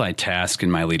multitask in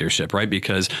my leadership, right?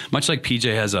 Because much like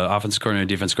PJ has an offensive coordinator,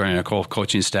 defense coordinator,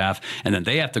 coaching staff, and then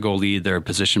they have to go lead their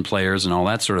position players and all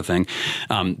that sort of thing.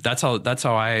 That's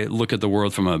how I look at the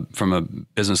world from a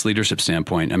business leadership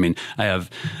standpoint. I mean, I have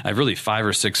really 5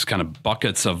 or 6 kind of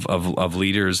buckets of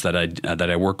leaders that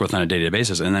I work with on a day-to-day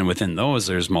basis, and then within those,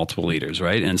 there's multiple leaders,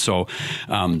 right? And so,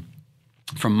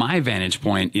 from my vantage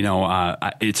point,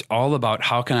 it's all about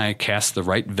how can I cast the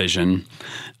right vision,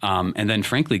 and then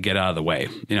frankly get out of the way.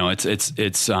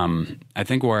 It's I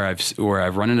think where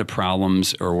I've run into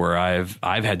problems, or where I've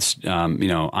had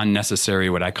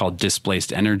unnecessary, what I call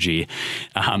displaced energy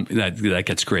that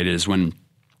gets created, is when,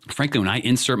 frankly, when I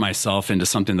insert myself into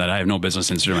something that I have no business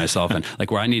inserting myself in,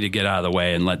 like where I need to get out of the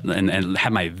way and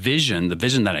have my vision, the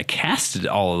vision that I casted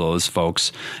all of those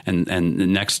folks and the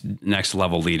next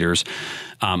level leaders,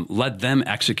 let them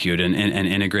execute and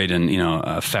integrate and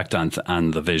affect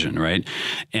on the vision, right?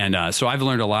 And so I've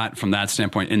learned a lot from that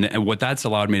standpoint, and what that's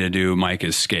allowed me to do, Mike,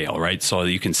 is scale, right? So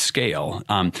you can scale.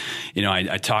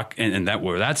 I talk, and that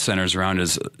where that centers around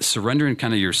is surrendering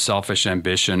kind of your selfish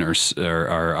ambition or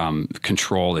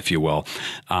control, if you will.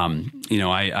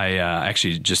 I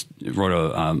actually just wrote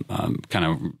a kind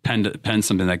of penned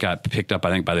something that got picked up, I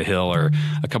think, by The Hill or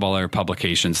a couple other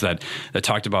publications that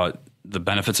talked about the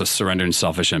benefits of surrendering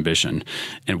selfish ambition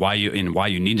and why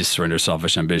you need to surrender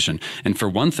selfish ambition. And for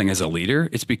one thing, as a leader,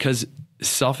 it's because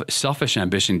selfish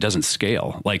ambition doesn't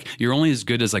scale. Like, you're only as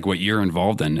good as like what you're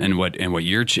involved in and what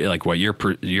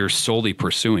you're solely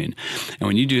pursuing. And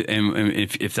when you do, and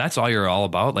if that's all you're all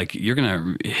about, like, you're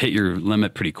gonna hit your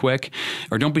limit pretty quick.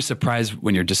 Or don't be surprised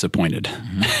when you're disappointed.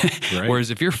 Mm-hmm. Right. Whereas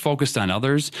if you're focused on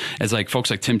others, as like folks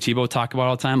like Tim Tebow talk about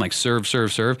all the time, like serve,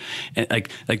 and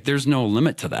like there's no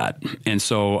limit to that. And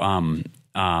so,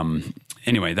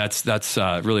 anyway, that's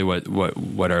really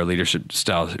what our leadership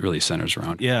style really centers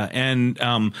around. Yeah, and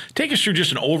take us through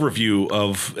just an overview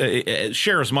of,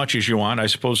 share as much as you want. I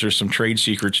suppose there's some trade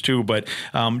secrets too, but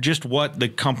just what the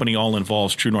company all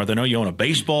involves, True North. I know you own a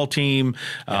baseball team.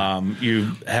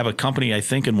 You have a company, I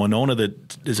think, in Winona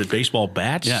that, is it baseball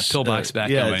bats? Yeah, pillbox bat.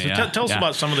 Tell us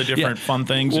about some of the different fun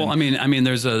things. Well, I mean,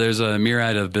 there's a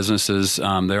myriad of businesses.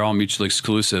 They're all mutually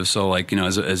exclusive. So, like,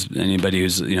 as anybody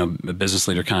who's a business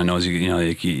leader kind of knows,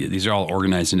 these are all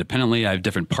organized independently. I have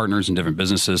different partners in different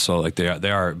businesses, so like they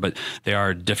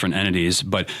are different entities,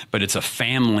 but it's a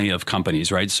family of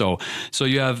companies, right? So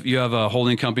you have a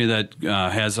holding company that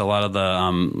has a lot of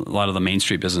the Main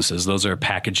Street businesses. Those are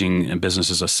packaging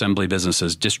businesses, assembly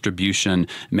businesses, distribution,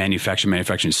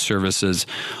 manufacturing services.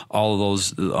 All of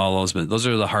those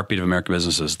are the heartbeat of American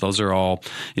businesses. Those are all,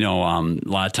 a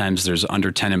lot of times there's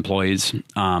under 10 employees.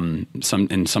 In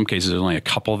some cases there's only a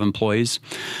couple of employees.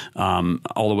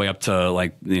 all the way up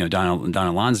to down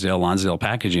in Lonsdale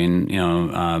Packaging.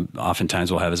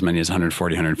 Oftentimes we'll have as many as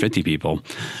 140, 150 people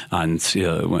on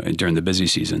during the busy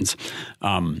seasons.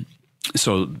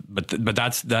 But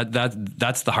that's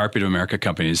the heartbeat of America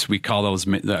companies. We call those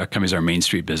companies our Main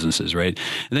Street businesses, right?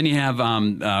 And then you have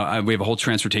we have a whole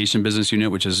transportation business unit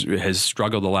which has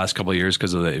struggled the last couple of years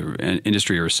because of the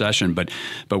industry recession, but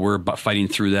we're fighting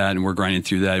through that and we're grinding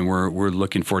through that and we're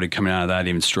looking forward to coming out of that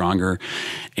even stronger.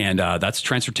 And that's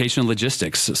transportation and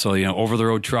logistics. So over the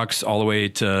road trucks all the way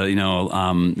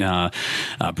to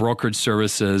brokerage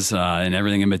services and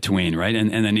everything in between, right?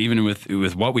 And then even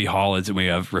with what we haul, we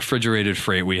have refrigerated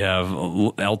freight, we have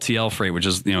LTL freight, which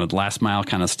is last mile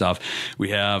kind of stuff. We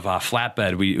have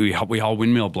flatbed. We haul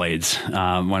windmill blades.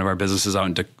 One of our businesses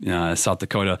out in South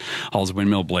Dakota hauls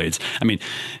windmill blades. I mean,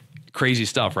 crazy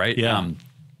stuff, right? Yeah.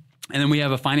 And then we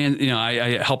have a finance,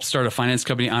 I helped start a finance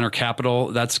company, Honor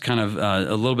Capital. That's kind of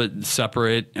a little bit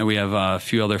separate. And we have a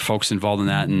few other folks involved in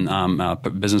that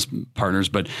and business partners,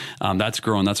 but that's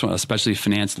growing. That's one, especially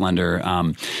finance lender.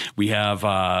 We have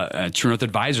True North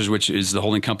Advisors, which is the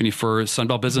holding company for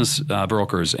Sunbelt Business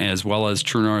Brokers, as well as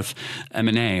True North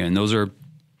M&A. And those are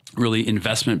really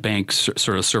investment bank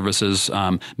sort of services,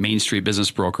 Main Street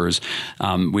business brokers.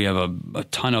 We have a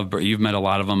ton of, you've met a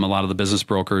lot of them, a lot of the business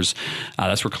brokers.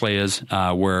 That's where Clay is,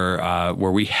 where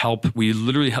we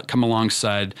literally come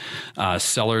alongside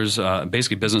sellers,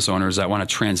 basically business owners that want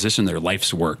to transition their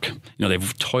life's work.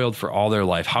 They've toiled for all their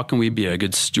life. How can we be a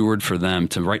good steward for them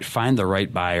to find the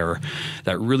right buyer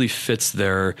that really fits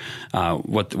their,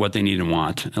 what they need and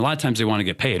want? And a lot of times they want to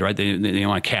get paid, right? They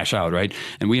want to cash out, right?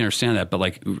 And we understand that, but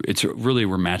it's really,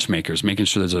 we're matchmakers, making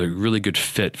sure there's a really good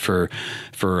fit for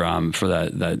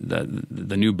the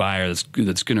new buyer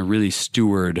that's going to really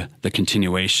steward the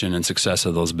continuation and success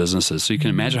of those businesses. So you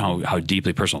can imagine how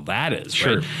deeply personal that is,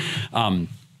 sure. Right?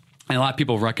 And a lot of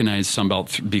people recognize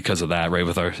Sunbelt because of that, right?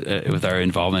 With our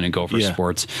involvement in Gopher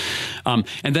Sports, and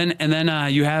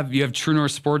then you have True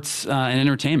North Sports and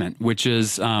Entertainment, which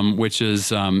includes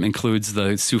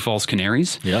the Sioux Falls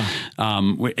Canaries. Yeah.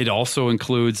 It also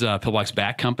includes Pillbox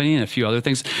Bat Company and a few other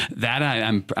things. That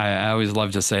I always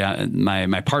love to say.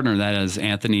 My partner in that is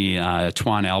Anthony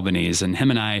Twan Albanese, and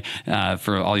him and I,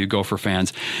 for all you Gopher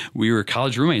fans, we were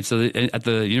college roommates at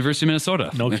the University of Minnesota,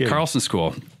 at Carlson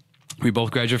School. We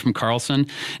both graduated from Carlson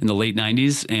in the late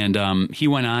 90s, and he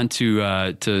went on to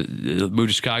move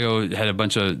to Chicago, had a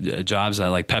bunch of jobs at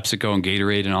like PepsiCo and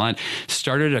Gatorade and all that,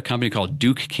 started a company called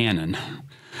Duke Cannon.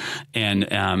 And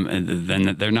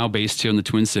then they're now based here in the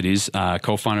Twin Cities,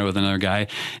 co-founded with another guy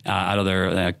out of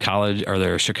their college or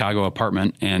their Chicago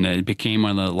apartment, and it became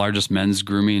one of the largest men's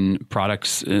grooming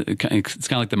products. It's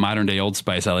kind of like the modern day Old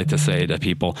Spice, I like to say to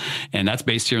people, and that's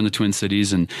based here in the Twin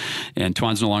Cities. And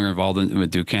Twan's no longer involved with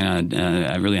Duke Cannon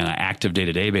really on an active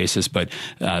day-to-day basis, but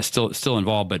still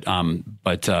involved.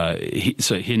 But he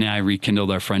and I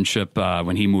rekindled our friendship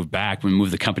when he moved back. We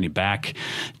moved the company back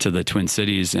to the Twin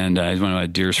Cities, and he's one of my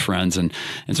dearest friends. And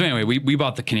so anyway, we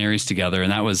bought the Canaries together,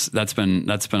 and that's been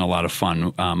a lot of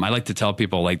fun. I like to tell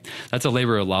people that's a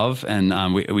labor of love,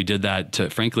 and we did that to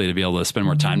be able to spend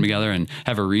more time together and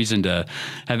have a reason to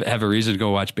go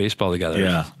watch baseball together.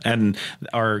 Yeah, and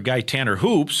our guy Tanner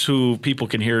Hoops, who people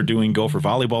can hear doing Gopher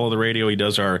Volleyball on the radio, he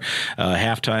does our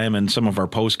halftime and some of our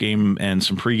post game and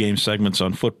some pregame segments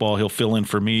on football. He'll fill in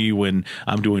for me when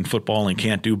I'm doing football and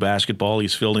can't do basketball.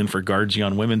 He's filled in for Guardsy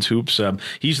on women's hoops.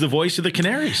 He's the voice of the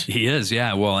Canaries. He is,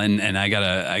 yeah. Well, and I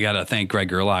gotta thank Greg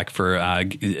Gerlach for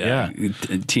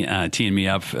teeing me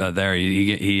up there.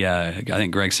 I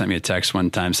think Greg sent me a text one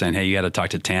time saying, "Hey, you got to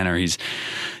talk to Tanner. He'd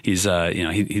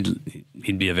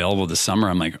be available this summer."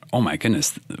 I'm like, "Oh my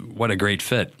goodness, what a great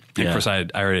fit!" And of course, I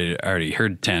already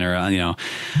heard Tanner,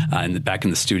 back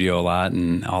in the studio a lot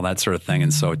and all that sort of thing.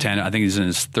 And so Tanner, I think he's in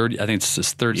his third. I think it's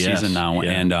his third season now,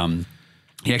 and.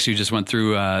 He actually just went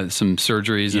through some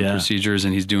surgeries and procedures,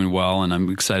 and he's doing well. And I'm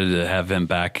excited to have him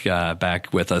back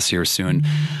with us here soon.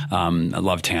 I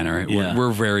love Tanner. Yeah. We're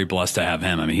very blessed to have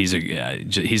him. I mean, he's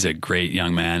a great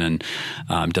young man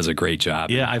and does a great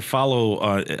job. Yeah, I follow,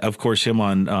 of course, him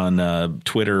on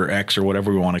Twitter, X, or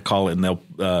whatever we want to call it, and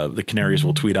the Canaries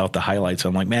will tweet out the highlights.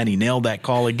 I'm like, man, he nailed that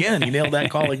call again.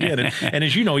 And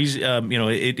as you know, he's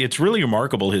it's really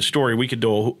remarkable, his story. We could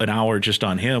do an hour just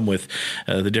on him with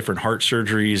the different heart surgery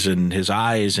surgeries and his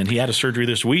eyes, and he had a surgery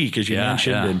this week, as you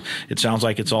mentioned, and it sounds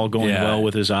like it's all going well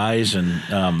with his eyes.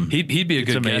 And he'd be a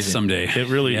good guest someday. It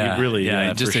really,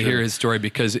 just to hear his story,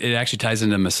 because it actually ties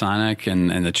into Masonic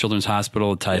and the Children's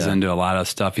Hospital. It ties into a lot of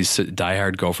stuff. He's a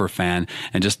diehard Gopher fan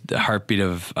and just the heartbeat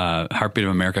of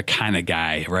America kind of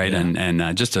guy, right?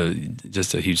 And just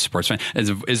a huge sports fan.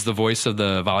 Is the voice of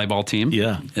the volleyball team,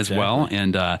 as well.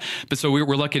 And but so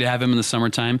we're lucky to have him in the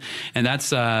summertime, and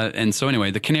that's and so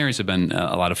anyway, the Canaries have been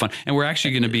a lot of fun, and we're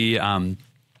actually going to be.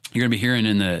 You're going to be hearing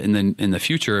in the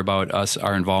future about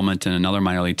our involvement in another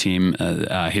minor league team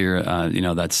here.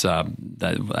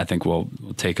 That I think will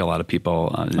take a lot of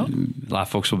people. A lot of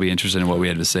folks will be interested in what we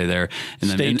had to say there.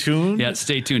 And stay tuned. Yeah,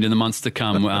 stay tuned in the months to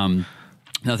come.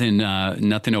 Nothing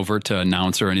overt to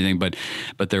announce or anything, but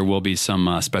there will be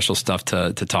some special stuff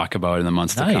to talk about in the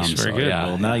months to come. Very good. Yeah.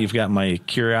 Well, now you've got my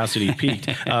curiosity piqued.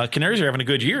 Canaries are having a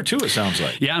good year too. It sounds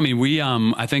like. Yeah, I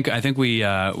mean, I think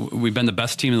we've been the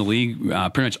best team in the league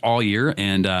pretty much all year,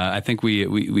 and I think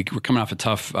we're coming off a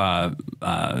tough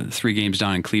 3 games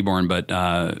down in Cleburne, but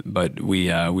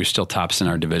we're still tops in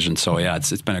our division. So yeah,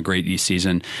 it's been a great East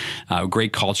season.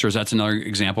 Great cultures. That's another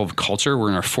example of culture. We're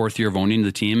in our 4th year of owning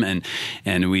the team, and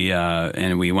we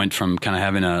went from kind of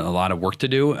having a lot of work to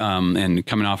do and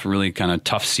coming off a really kind of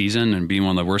tough season and being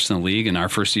one of the worst in the league. In our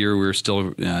first year, we were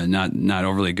still not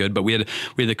overly good, but we had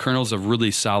the kernels of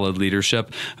really solid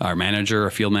leadership. Our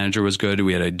field manager was good.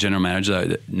 We had a general manager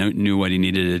that knew what he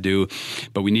needed to do,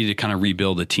 but we needed to kind of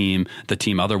rebuild the team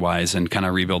otherwise and kind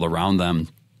of rebuild around them.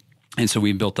 And so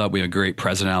we built up. We have a great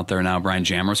president out there now, Brian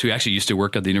Jamros, who actually used to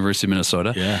work at the University of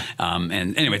Minnesota. Yeah.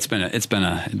 And anyway, it's been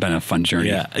a fun journey.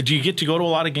 Yeah. Do you get to go to a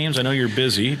lot of games? I know you're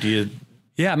busy. Do you?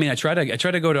 Yeah, I mean, I try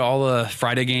to go to all the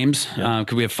Friday games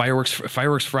because we have fireworks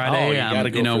Friday. Oh, you gotta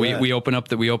go. We open up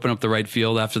the right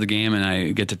field after the game, and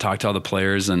I get to talk to all the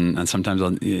players. And sometimes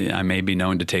I may be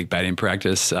known to take batting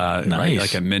practice,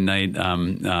 like at midnight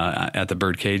at the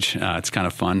Birdcage. It's kind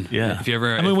of fun. Yeah. If you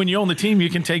ever, when you own the team, you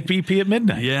can take BP at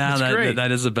midnight. Yeah,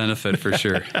 that is a benefit for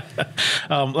sure.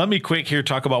 Let me quick here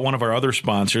talk about one of our other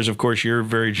sponsors. Of course, you're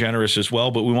very generous as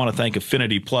well, but we want to thank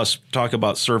Affinity Plus. Talk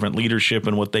about servant leadership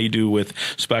and what they do with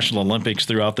Special Olympics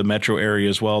throughout the metro area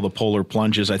as well, the polar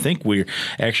plunges. I think we're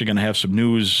actually going to have some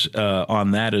news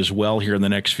on that as well here in the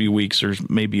next few weeks. There's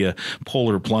maybe a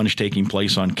polar plunge taking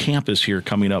place on campus here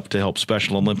coming up to help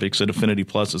Special Olympics that Affinity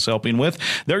Plus is helping with.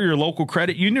 They're your local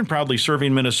credit union, proudly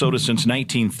serving Minnesota since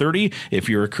 1930. If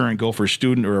you're a current Gopher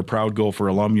student or a proud Gopher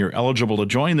alum, you're eligible to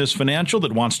join this financial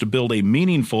that wants to build a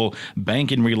meaningful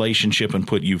banking relationship and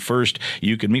put you first.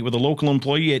 You can meet with a local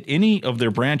employee at any of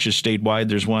their branches statewide.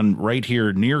 There's one right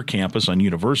here near campus on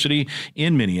University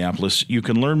in Minneapolis. You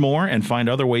can learn more and find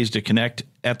other ways to connect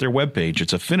at their webpage.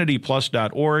 It's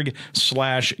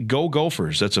affinityplus.org/Go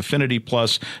Gophers. That's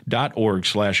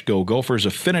affinityplus.org/Go Gophers.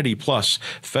 Affinity Plus,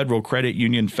 Federal Credit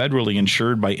Union, federally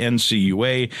insured by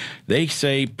NCUA. They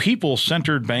say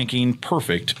people-centered banking,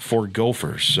 perfect for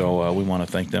Gophers. So we want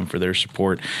to thank them for their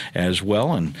support as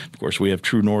well. And, of course, we have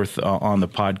True North on the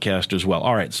podcast as well.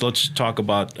 All right, so let's talk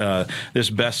about this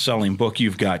best-selling book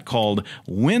you've got called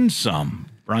Win Some.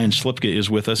 Brian Slipka is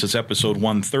with us. It's episode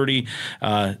 130.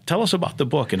 Tell us about the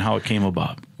book and how it came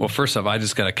about. Well, first off, I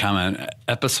just got to comment.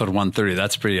 Episode 130,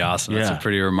 that's pretty awesome. That's a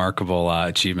pretty remarkable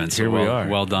achievement. So here we are.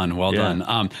 Well done. Well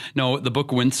done. No, the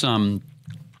book Win Some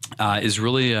is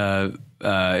really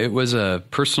it was a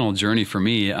personal journey for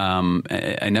me.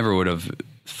 I never would have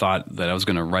thought that I was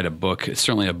going to write a book. It's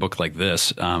certainly a book like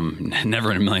this.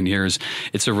 Never in a million years.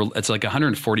 It's like a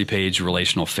 140-page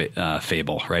relational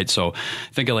fable, right? So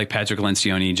think of like Patrick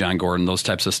Lencioni, John Gordon, those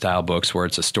types of style books where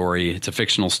it's a story. It's a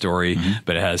fictional story,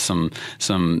 but it has some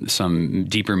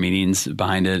deeper meanings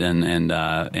behind it, and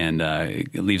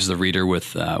it leaves the reader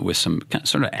with some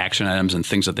sort of action items and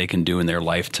things that they can do in their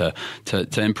life to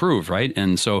improve, right?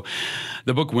 And so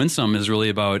the book Win Some is really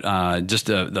about just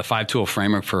the 5-tool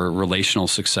framework for relational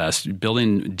success,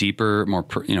 building deeper, more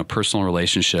personal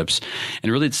relationships,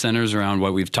 and really it centers around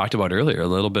what we've talked about earlier, a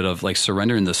little bit of like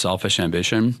surrendering to selfish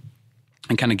ambition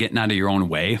and kind of getting out of your own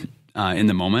way in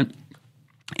the moment.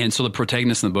 And so the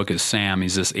protagonist in the book is Sam.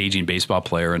 He's this aging baseball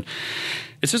player, and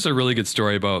it's just a really good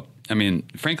story about. I mean,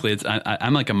 frankly,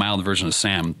 I'm like a mild version of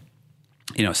Sam.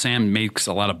 You know, Sam makes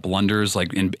a lot of blunders,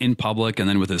 like in public, and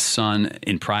then with his son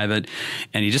in private,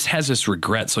 and he just has this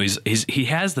regret. So he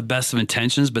has the best of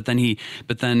intentions, but then he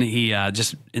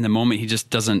just in the moment he just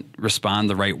doesn't respond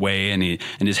the right way, and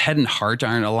his head and heart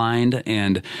aren't aligned,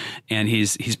 and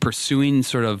he's pursuing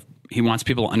sort of. He wants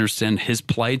people to understand his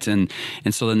plight, and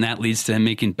so then that leads to him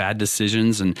making bad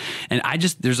decisions, and I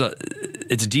just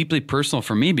it's deeply personal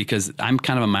for me because I'm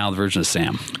kind of a mild version of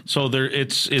Sam. So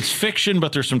it's fiction,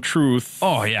 but there's some truth.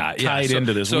 Oh yeah, tied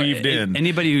into this, weaved in.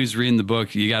 Anybody who's reading the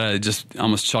book, you gotta just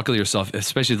almost chuckle yourself,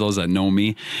 especially those that know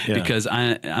me, because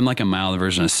I'm like a mild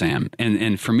version of Sam.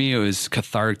 And for me, it was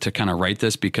cathartic to kind of write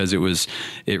this because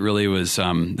it really was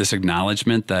this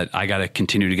acknowledgement that I got to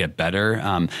continue to get better.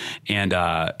 And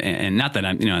not that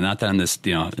I'm this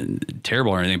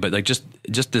terrible or anything, but like just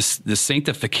this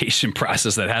sanctification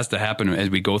process that has to happen as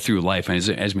we go through life and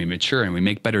as we mature and we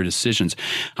make better decisions,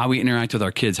 how we interact with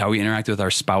our kids, how we interact with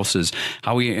our spouses,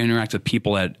 how we interact with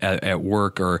people at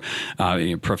work or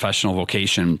professional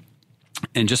vocation,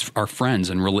 and just our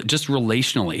friends and just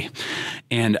relationally.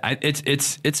 And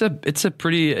it's a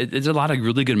lot of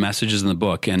really good messages in the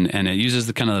book, and it uses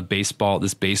the kind of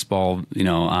this baseball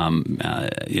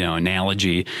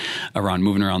analogy around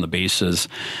moving around the bases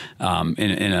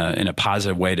in a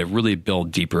positive way to really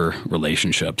build deeper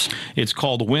relationships. It's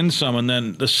called Win Some, and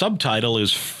then the subtitle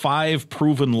is 5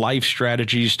 Proven Life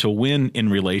Strategies to Win in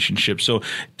Relationships. So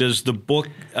does the book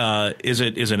is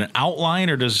it an outline,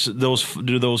 or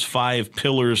do those 5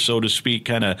 pillars, so to speak,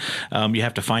 kind of you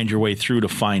have to find your way through to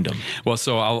find them? Well,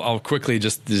 so I'll quickly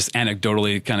just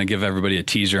anecdotally kind of give everybody a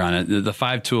teaser on it. The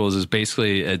 5 tools is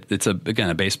basically it's a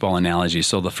baseball analogy.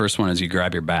 So the first one is you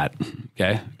grab your bat.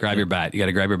 Okay, grab your bat. You got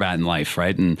to grab your bat in life,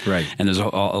 right? And there's a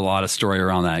lot of story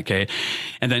around that. Okay,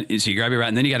 and then so you grab your bat,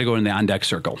 and then you got to go in the on deck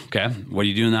circle. Okay, what do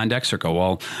you do in the on deck circle?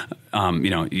 Well,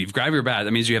 you've grabbed your bat.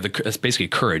 That means you have that's basically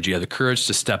courage. You have the courage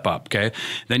to step up. Okay,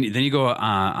 then you go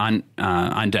on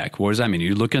deck. What does that mean?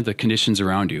 You're looking at the conditions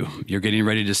around you. You're getting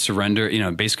ready to surrender.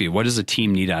 Basically, what does the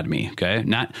team need out of me? Okay,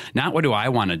 not what do I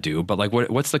want to do, but like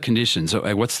what's the conditions?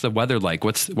 What's the weather like?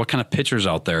 What kind of pitchers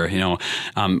out there? Is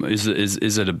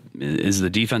the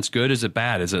defense good? Is it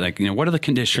bad? Is it like what are the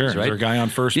conditions? Sure, right? Is there a guy on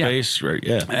first base? Right.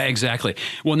 Yeah, exactly.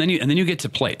 Well, and then you get to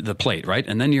the plate, right?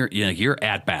 And then you're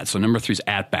at bat. So number 3 is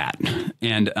at bat.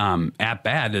 And at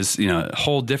bat is a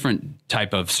whole different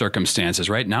type of circumstances,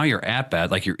 right? Now you're at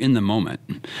bat, like you're in the moment.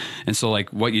 And so like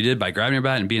what you did by grabbing your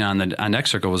bat and being on deck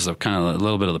circle was kind of a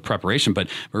little bit of the preparation, but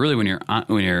really when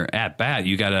you're at bat,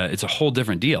 it's a whole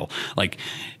different deal. Like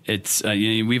it's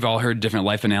we've all heard different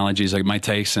life analogies, like Mike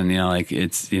Tyson,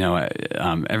 everything's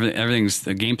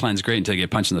the game plan's great until you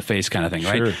get punched in the face, kind of thing,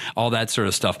 right? Sure. All that sort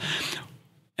of stuff.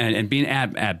 And being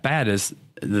at bat is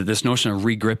this notion of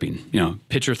regripping.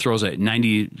 Pitcher throws a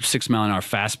 96 mile an hour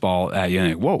fastball at you,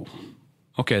 and whoa.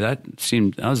 Okay, that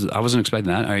seemed I wasn't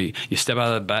expecting that. You step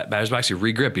out of the batter's box, you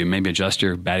regrip, you maybe adjust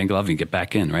your batting glove and get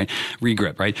back in, right?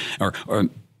 Regrip, right?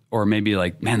 Or maybe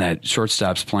like, man, that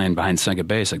shortstop's playing behind second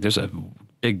base. Like there's a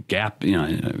big gap,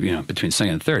 between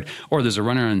second and third. Or there's a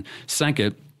runner on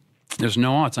second. There's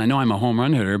no outs. I know I'm a home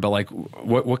run hitter, but like,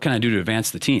 what can I do to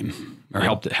advance the team or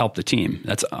help the team?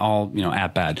 That's all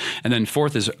at bat. And then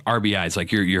 4th is RBIs. Like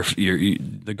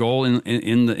the goal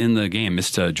in the game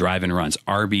is to drive in runs.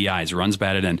 RBIs, runs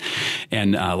batted in,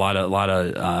 and a lot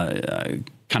of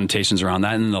connotations around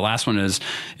that. And then the last one is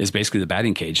basically the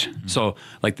batting cage. Mm-hmm. So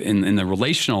like in the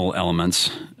relational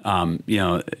elements,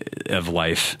 of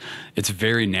life, it's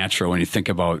very natural when you think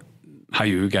about how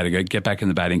you got to get back in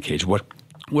the batting cage. What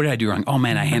did I do wrong? Oh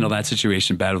man, I handled that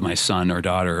situation bad with my son or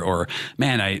daughter, or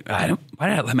man, why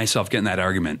did I let myself get in that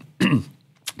argument?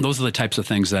 Those are the types of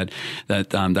things that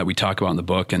we talk about in the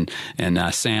book, and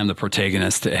Sam, the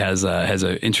protagonist, has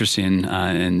an interesting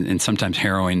and sometimes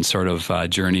harrowing sort of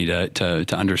journey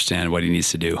to understand what he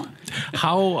needs to do.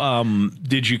 How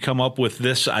did you come up with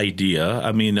this idea?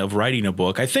 Of writing a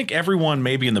book? I think everyone,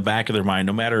 maybe in the back of their mind,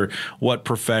 no matter what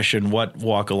profession, what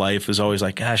walk of life, is always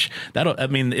like, "Gosh,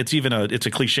 it's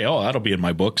a cliche. Oh, that'll be in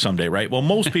my book someday, right?" Well,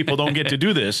 most people don't get to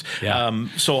do this. Yeah.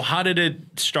 So how did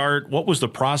it start? What was the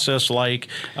process like?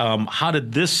 How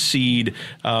did this seed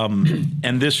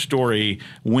and this story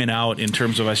win out in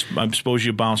terms of? I suppose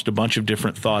you bounced a bunch of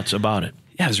different thoughts about it.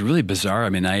 Yeah, it was really bizarre. I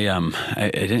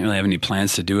didn't really have any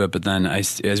plans to do it, but then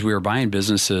as we were buying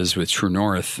businesses with True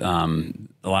North, a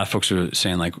lot of folks were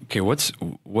saying like, okay, what's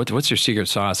your secret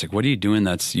sauce? Like, what are you doing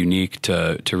that's unique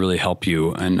to really help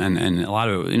you? And a lot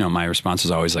of, my response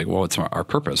is always like, well, it's our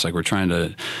purpose. Like we're trying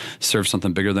to serve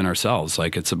something bigger than ourselves.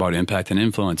 Like it's about impact and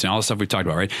influence and all the stuff we talked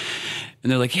about, right?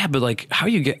 And they're like, yeah, but like how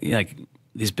you get like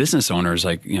these business owners,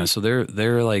 like, so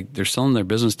they're selling their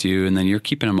business to you, and then you're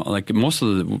keeping them. Like most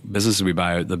of the businesses we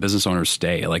buy, the business owners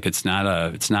stay. Like it's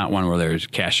not one where they're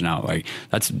cashing out. Like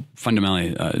that's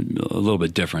fundamentally a little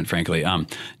bit different, frankly.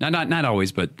 Not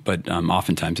always, but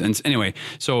oftentimes. And anyway,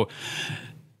 so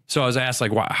So I was asked,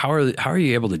 like, how are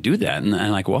you able to do that? And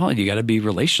I'm like, well, you got to be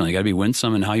relational. You got to be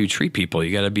winsome in how you treat people.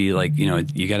 You got to be like,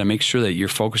 you got to make sure that you're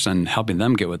focused on helping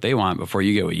them get what they want before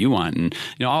you get what you want. And,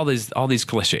 all these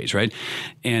cliches, right?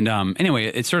 And anyway,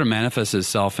 it sort of manifests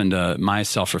itself into my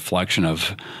self-reflection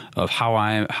of how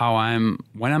I'm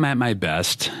when I'm at my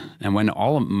best, and when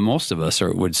most of us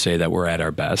would say that we're at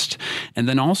our best, and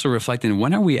then also reflecting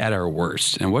when are we at our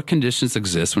worst, and what conditions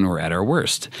exist when we're at our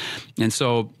worst. And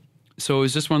so it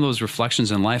was just one of those reflections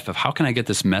in life of how can I get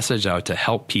this message out to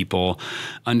help people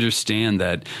understand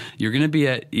that you're going to be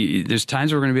there's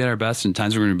times we're going to be at our best and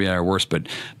times we're going to be at our worst,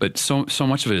 but so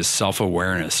much of it is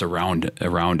self-awareness around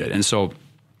it. And so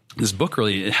this book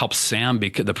really helps Sam,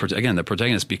 the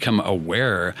protagonist, become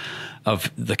aware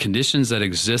of the conditions that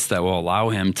exist that will allow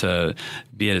him to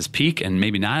be at his peak and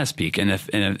maybe not his peak. And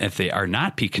if they are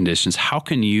not peak conditions, how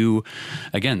can you,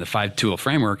 again, the 5-tool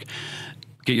framework,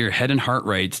 get your head and heart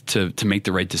right to make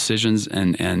the right decisions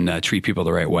and treat people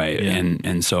the right way. Yeah.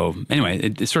 And so anyway,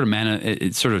 it sort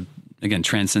of again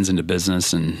transcends into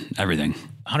business and everything.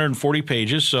 140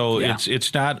 pages, so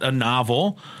it's not a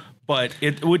novel. But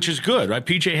which is good, right?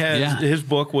 PJ has his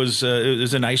book was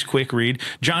a nice quick read.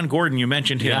 John Gordon, you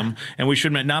mentioned him, and we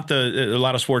should not a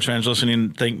lot of sports fans listening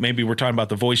think maybe we're talking about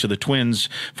the voice of the Twins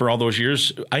for all those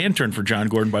years. I interned for John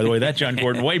Gordon, by the way. That John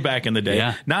Gordon way back in the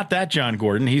day, not that John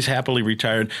Gordon. He's happily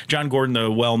retired. John Gordon, the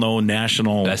well-known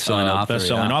national best-selling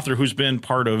author, who's been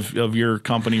part of your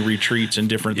company retreats and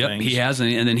different things. He has,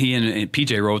 and then he and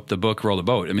PJ wrote the book Roll the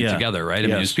Boat. I mean, together, right? I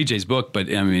mean, it was PJ's book, but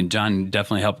I mean, John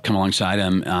definitely helped come alongside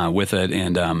him with it,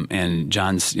 and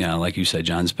John's, like you said,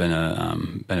 John's been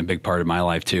a big part of my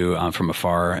life too, from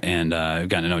afar, and I've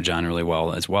gotten to know John really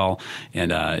well as well.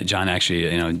 And John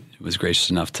actually, was gracious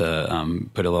enough to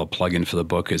put a little plug in for the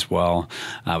book as well.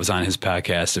 I was on his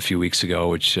podcast a few weeks ago,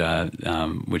 which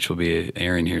will be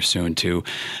airing here soon too.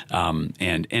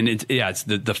 And it's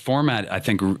the format I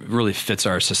think really fits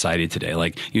our society today.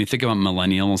 Like you think about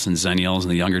millennials and zennials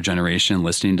and the younger generation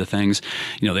listening to things,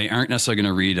 they aren't necessarily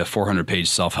going to read a 400-page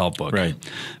self-help book, right?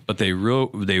 But they will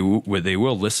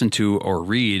listen to or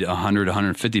read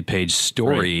 150-page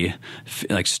story,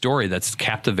 like story that's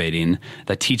captivating,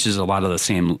 that teaches a lot of the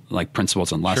same like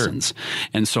principles and lessons. Sure.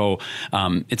 And so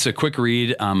it's a quick read.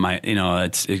 You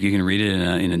can read it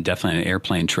in a definitely an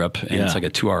airplane trip, and it's like a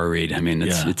 2-hour read. I mean,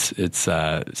 it's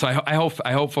so I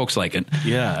hope folks like it.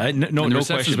 Yeah, no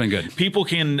question. Been good. People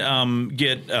can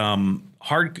get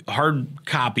hard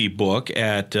copy book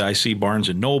at I see Barnes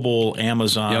and Noble,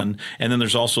 Amazon, and then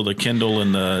there's also the Kindle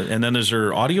and then there's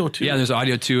there audio too. Yeah, there's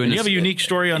audio too, and you have a unique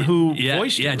story on who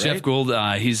voiced it. Yeah, right? Jeff Gould.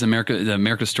 He's the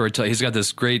America storyteller. He's got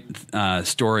this great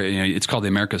story. It's called the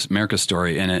America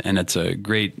Story, and it's a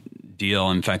great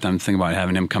deal. In fact, I'm thinking about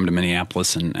having him come to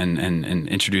Minneapolis and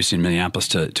introducing Minneapolis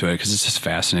to it, because it's just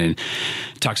fascinating.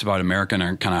 He talks about America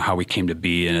and kind of how we came to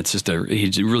be, and it's just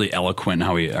he's really eloquent in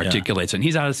how he articulates it. And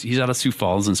he's out of Sioux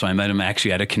Falls, and so I met him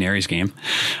actually at a Canaries game.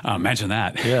 Imagine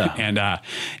that. Yeah.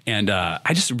 And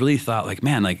I just really thought, like,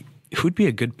 man, like, who'd be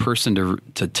a good person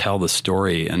to tell the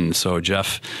story? And so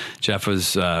Jeff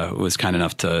was kind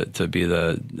enough to be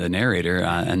the narrator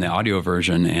and the audio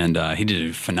version, and he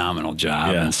did a phenomenal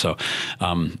job. Yeah. And so,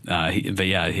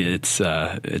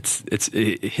 it's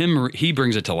him. He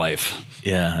brings it to life.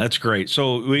 Yeah, that's great.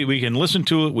 So we can listen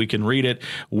to it, we can read it.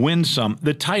 Win Some.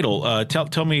 The title.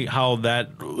 Tell me how that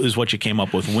is what you came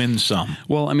up with. Win Some.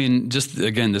 Well, I mean, just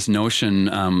again, this notion,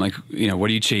 what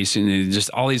are you chasing? Just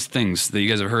all these things that you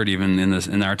guys have heard even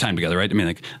in our time together, right? I mean,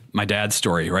 like my dad's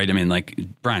story, right? I mean, like,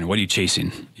 Brian, what are you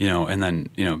chasing? And then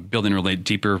building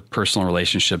deeper personal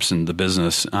relationships in the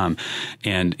business, and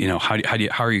how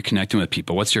are you connecting with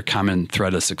people? What's your common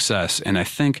thread of success? And I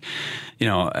think,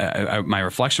 my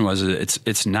reflection was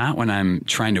it's not when I'm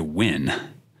trying to win.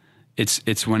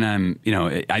 It's when I'm you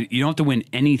don't have to win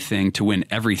anything to win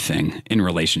everything in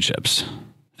relationships.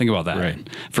 Think about that. Right.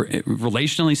 For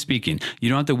relationally speaking, you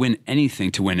don't have to win anything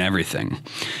to win everything.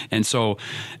 And so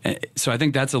I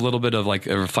think that's a little bit of like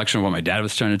a reflection of what my dad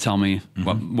was trying to tell me,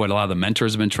 what a lot of the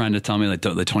mentors have been trying to tell me, like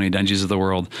the Tony Dungy's of the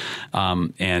world,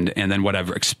 and then what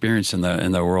I've experienced in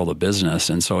the world of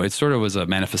business. And so it sort of was a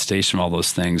manifestation of all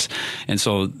those things. And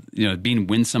so, being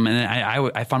winsome, and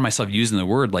I found myself using the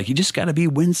word, like, you just got to be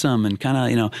winsome, and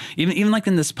kind of, even like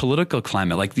in this political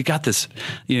climate, like you got this,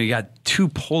 you got two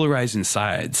polarizing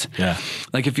sides. Yeah.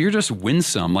 Like if you're just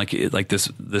winsome, like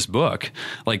this book,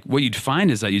 like what you'd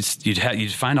find is that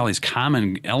you'd find all these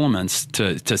common elements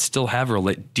to still have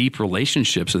deep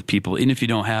relationships with people, even if you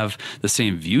don't have the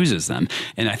same views as them.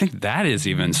 And I think that is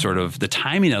even sort of the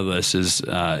timing of this is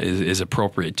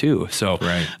appropriate too. So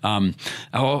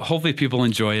hopefully people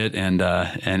enjoy it, and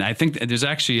I think there's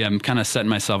actually I'm kind of setting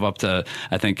myself up to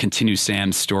continue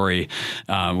Sam's story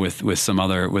with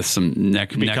some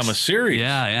next become a series.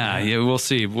 Yeah. We'll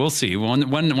see.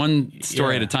 One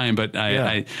story at a time, but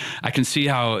I can see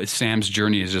how Sam's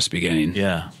journey is just beginning.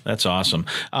 Yeah, that's awesome.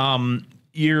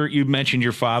 You mentioned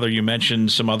your father. You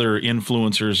mentioned some other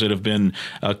influencers that have been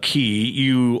key.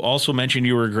 You also mentioned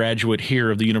you were a graduate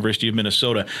here of the University of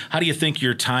Minnesota. How do you think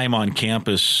your time on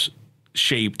campus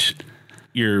shaped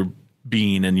your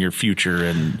being and your future,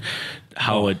 and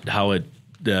how it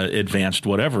advanced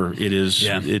whatever it is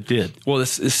it did? Well,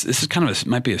 this is kind of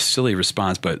might be a silly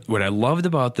response, but what I loved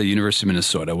about the University of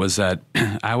Minnesota was that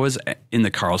I was in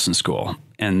the Carlson School,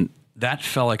 and that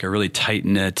felt like a really tight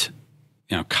knit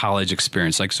college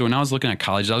experience. Like, so when I was looking at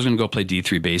college, I was going to go play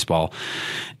D3 baseball,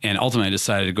 and ultimately I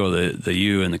decided to go to the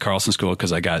U and the Carlson School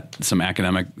because I got some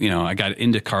academic, I got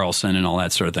into Carlson and all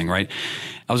that sort of thing, right?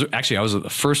 I was the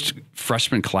first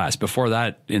freshman class. Before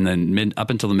that, up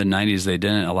until the mid-90s, they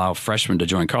didn't allow freshmen to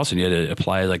join Carlson. You had to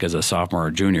apply like as a sophomore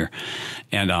or junior.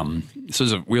 And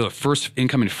so we were the first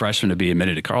incoming freshman to be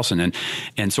admitted to Carlson.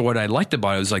 And so what I liked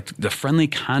about it was like the friendly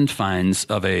confines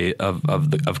of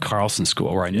Carlson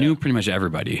School, where I knew pretty much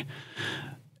everybody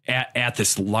at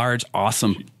this large,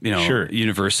 awesome,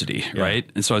 university, right?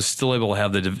 And so I was still able to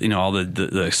have all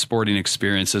the sporting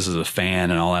experiences as a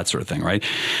fan and all that sort of thing, right?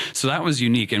 So that was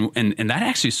unique, and that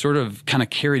actually sort of kind of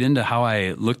carried into how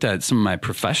I looked at some of my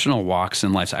professional walks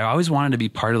in life. So I always wanted to be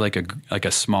part of like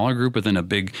a smaller group within a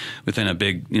big,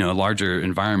 larger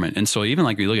environment. And so even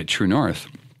like we look at True North,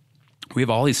 we have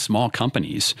all these small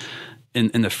companies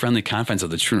in the friendly confines of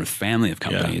the True North family of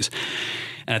companies. Yeah.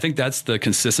 And I think that's the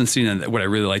consistency and what I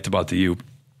really liked about the U.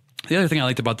 The other thing I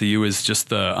liked about the U is just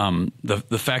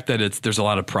the fact that there's a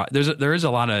lot of pride. There is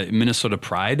a lot of Minnesota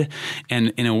pride,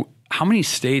 and how many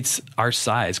states our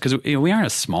size, because we aren't a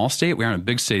small state, we aren't a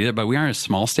big state either, but we aren't a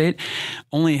small state,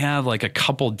 only have like a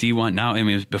couple D1 now. I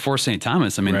mean, before St.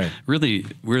 Thomas, really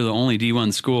we're the only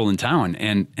D1 school in town,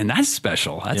 and that's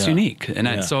special. That's unique,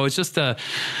 and so it's just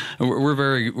we're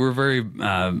very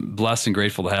blessed and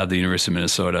grateful to have the University of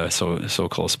Minnesota so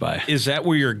close by. Is that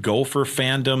where your Gopher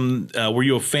fandom? Were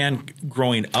you a fan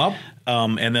growing up,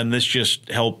 and then this just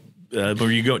helped? Did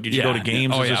you go to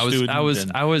games as a student? I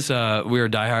was. We were a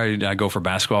diehard Gopher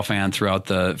basketball fan throughout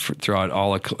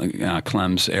all of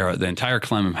Clem's era, the entire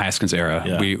Clem Haskins era.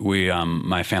 Yeah. We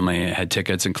my family had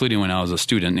tickets, including when I was a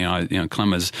student.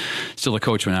 Clem was still a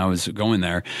coach when I was going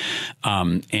there,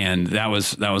 and that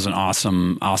was an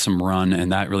awesome run,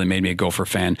 and that really made me a Gopher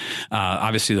fan.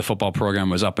 Obviously, the football program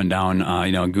was up and down.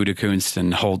 Gutekunst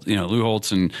and Lou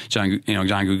Holtz and John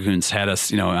Gutekunst had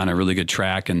us on a really good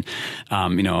track, and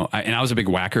I was a big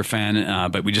Wacker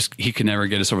fan, but he could never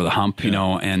get us over the hump,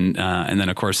 and then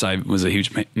of course I was a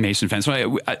huge Mason fan.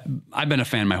 So I've been a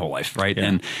fan my whole life, right? Yeah.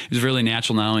 And it was really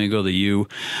natural not only to go to the U.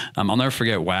 I'll never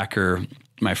forget Wacker,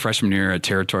 my freshman year at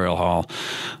Territorial Hall.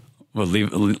 Would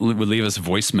leave us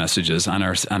voice messages on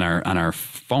our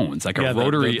phones, like a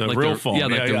rotary, the real phone,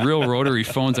 the real rotary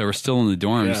phones that were still in the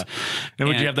dorms. Yeah. And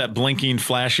would you have that blinking,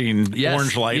 flashing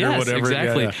orange light or whatever?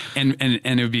 Exactly. Yeah.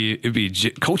 And it'd be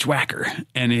Coach Wacker,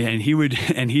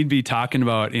 and he'd be talking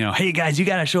about hey guys, you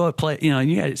got to show up, play.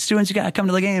 You got students, you got to come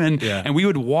to the game, and we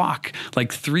would walk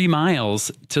like 3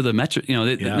 miles to the Metro.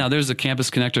 Now there's the campus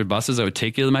connector buses that would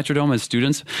take you to the Metrodome as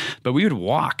students, but we would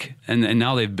walk, and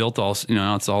now they've built all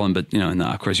now it's all in. In the,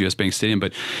 of course, U.S. Bank Stadium,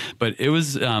 but it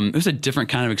was a different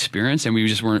kind of experience, and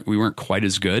we weren't quite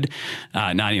as good,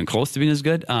 not even close to being as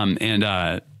good,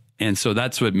 and so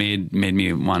that's what made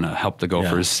me want to help the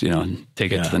Gophers,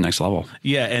 take it to the next level.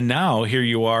 Yeah, and now here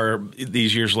you are,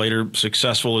 these years later,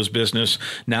 successful as business.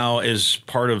 Now, as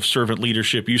part of servant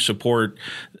leadership, you support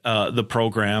the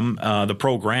programs,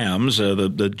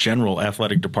 the general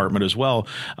athletic department as well,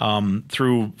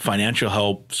 through financial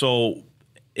help. So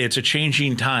it's a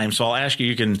changing time. So I'll ask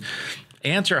you can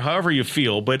answer however you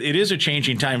feel, but it is a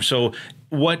changing time. So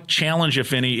what challenge,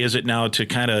 if any, is it now to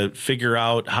kind of figure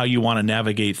out how you want to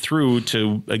navigate through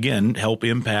to, again, help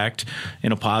impact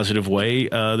in a positive way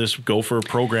this Gopher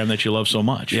program that you love so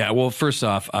much? Yeah, well, first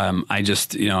off, I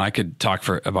just, I could talk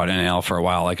about NIL for a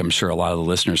while, like I'm sure a lot of the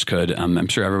listeners could. I'm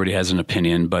sure everybody has an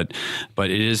opinion, but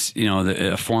it is,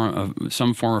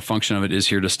 some form or function of it is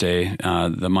here to stay.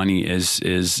 The money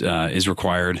is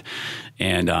required.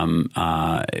 And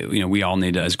we all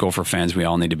need to, as Gopher fans, we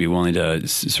all need to be willing to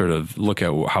sort of look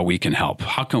at how we can help.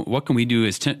 What can we do?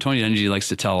 As Tony Dungy likes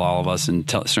to tell all of us, and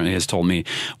certainly has told me,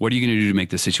 what are you going to do to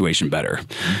make the situation better?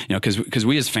 Because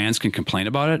we as fans can complain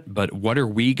about it, but what are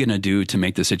we going to do to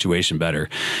make the situation better?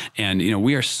 And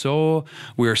we are so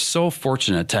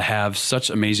fortunate to have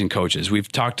such amazing coaches.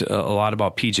 We've talked a lot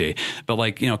about PJ,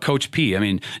 but Coach P. I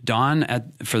mean, Dawn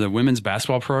for the women's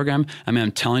basketball program. I mean,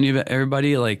 I'm telling you,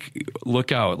 everybody,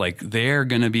 look out! They're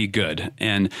going to be good.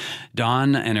 And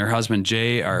Dawn and her husband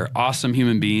Jay are awesome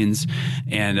human beings,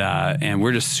 and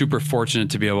we're just super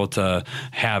fortunate to be able to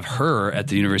have her at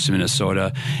the University of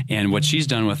Minnesota. And what she's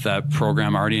done with that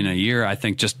program already in a year, I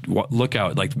think, just look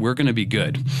out! We're going to be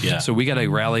good. Yeah. So we got to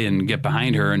rally and get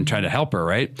behind her and try to help her,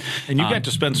 right? And you got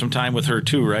to spend some time with her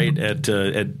too, right?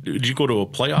 Did you go to a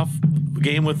playoff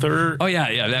game with her? Oh yeah.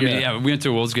 I mean, we went to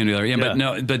a Wolves game together.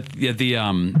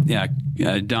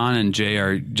 Don and Jay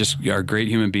are great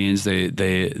human beings.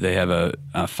 They have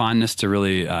a fondness to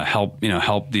really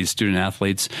help these student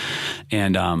athletes,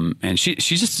 and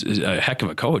she's just a heck of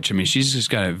a coach. I mean, she's just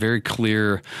got a very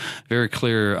clear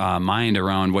mind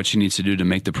around what she needs to do to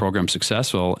make the program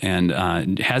successful, and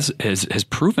has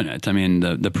proven it. I mean,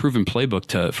 the proven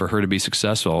playbook for her to be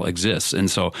successful exists, and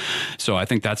so I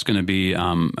think that's going to be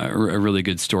a really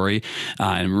good story, and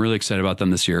I'm really excited about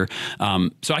them this year.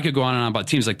 So I could go on and on about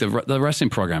teams like the wrestling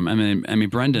program. I mean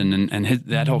Brendan and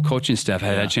that whole coaching staff. I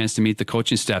had a chance to meet the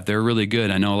coaching staff. They're really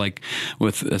good. I know,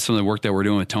 with some of the work that we're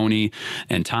doing with Tony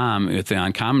and Tom with the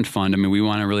Uncommon Fund. I mean, we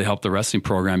want to really help the wrestling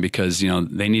program because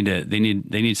they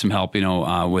need some help.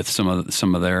 With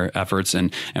some of their efforts,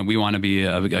 and we want to be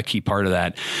a key part of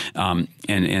that.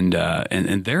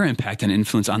 And their impact and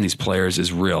influence on these players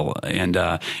is real. And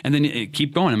then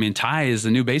keep going. I mean, Ty is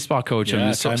the new baseball coach.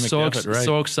 Yeah, I'm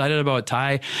so excited about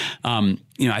Ty.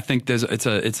 I think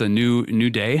it's a new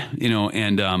day,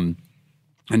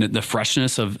 and the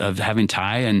freshness of having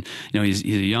Ty, and he's a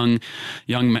young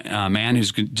man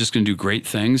who's just going to do great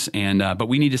things, and but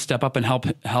we need to step up and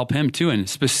help him too, and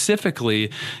specifically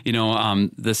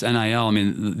this NIL. I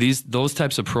mean, those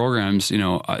types of programs,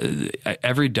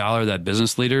 every dollar that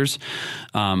business leaders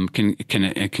can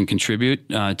contribute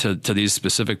to these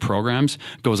specific programs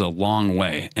goes a long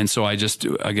way. And so I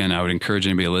would encourage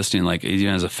anybody listening,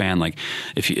 even as a fan,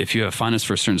 if you have fondness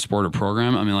for a certain sport or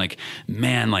program, I mean,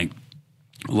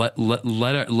 let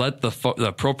the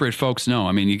appropriate folks know.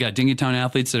 I mean, you got Dingytown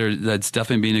athletes that's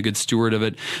definitely being a good steward of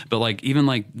it. But even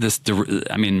this,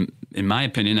 I mean, in my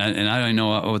opinion, and I don't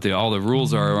know what all the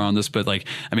rules are around this, but they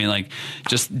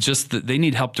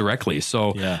need help directly.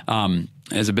 So,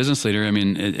 as a business leader, I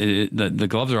mean, the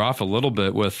gloves are off a little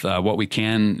bit with what we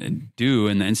can do,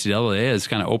 and the NCAA has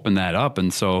kind of opened that up.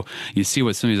 And so you see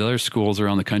what some of these other schools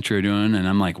around the country are doing, and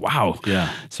I'm like, wow.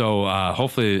 Yeah. So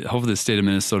hopefully the state of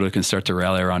Minnesota can start to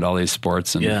rally around all these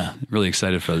sports, and really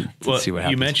excited to see what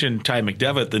happens. You mentioned Ty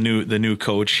McDevitt, the new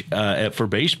coach for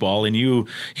baseball, and you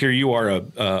are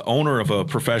a owner of a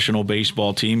professional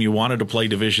baseball team. You wanted to play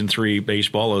Division III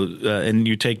baseball, and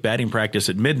you take batting practice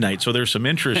at midnight. So there's some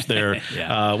interest there.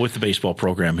 With the baseball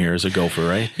program here as a Gopher,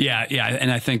 right? Yeah,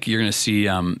 and I think you're going to see,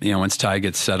 once Ty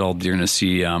gets settled, you're going to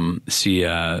see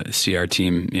our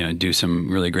team, do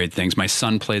some really great things. My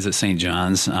son plays at St.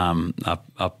 John's up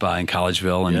in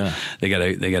Collegeville, and they got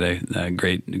a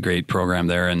great program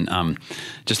there. And I'm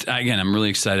really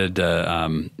excited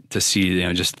to see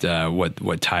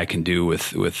what Ty can do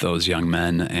with those young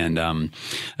men. And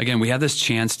again, we have this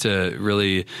chance to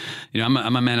really, I'm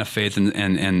a man of faith,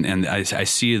 and I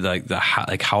see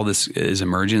how this is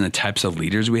emerging, the types of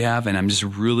leaders we have, and I'm just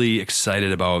really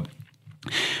excited about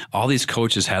all these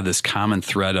coaches have this common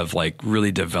thread of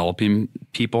really developing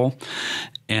people.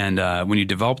 And when you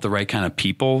develop the right kind of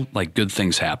people, good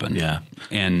things happen. Yeah.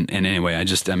 And anyway, I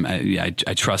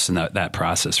trust in that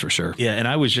process for sure. Yeah. And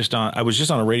I was just on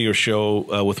a radio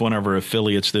show with one of our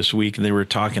affiliates this week, and they were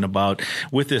talking about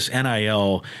with this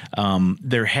NIL,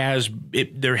 there has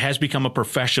become a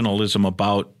professionalism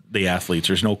about the athletes.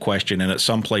 There's no question. And at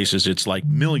some places it's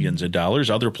millions of dollars,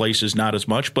 other places not as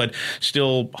much, but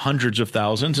still hundreds of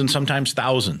thousands and sometimes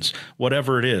thousands,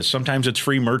 whatever it is. Sometimes it's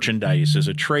free merchandise as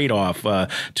a trade-off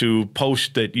to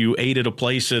post that you ate at a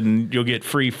place and you'll get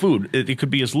free food. It could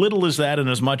be as little as that and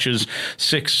as much as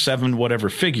 6, 7, whatever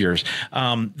figures.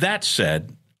 That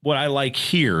said, what I like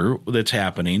here that's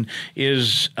happening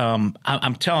is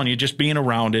I'm telling you, just being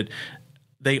around it,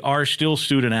 they are still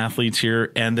student athletes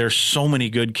here, and there's so many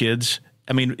good kids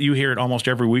I mean, you hear it almost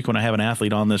every week when I have an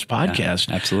athlete on this podcast.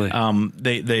 Yeah,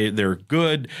 absolutely. They're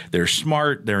good. They're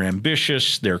smart. They're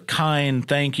ambitious. They're kind.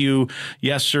 Thank you.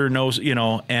 Yes, sir. No,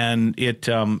 and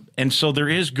so there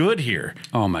is good here.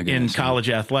 Oh my goodness, in college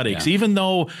athletics, yeah. even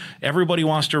though everybody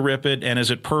wants to rip it. And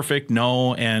is it perfect?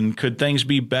 No. And could things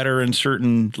be better in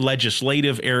certain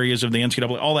legislative areas of the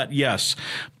NCAA? All that, yes.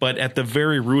 But at the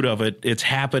very root of it, it's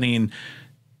happening.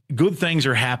 Good things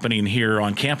are happening here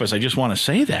on campus. I just want to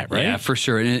say that, right? Yeah, for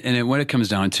sure. And what it comes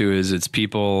down to is it's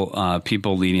people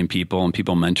leading people and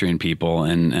people mentoring people.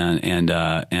 And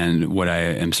what I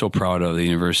am so proud of the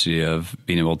university of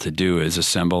being able to do is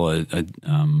assemble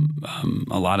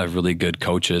a lot of really good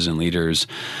coaches and leaders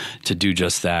to do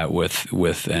just that with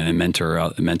and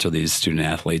mentor these student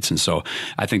athletes. And so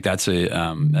I think that's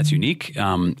unique.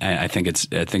 I think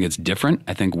it's different.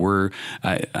 I think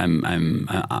I'm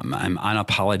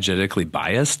unapologetically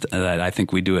biased that I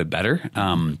think we do it better.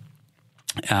 And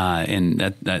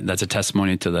that's a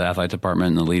testimony to the athletic department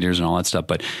and the leaders and all that stuff.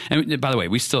 And by the way,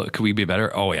 could we be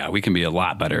better? Oh yeah, we can be a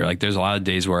lot better. Like there's a lot of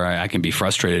days where I can be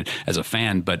frustrated as a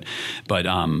fan, but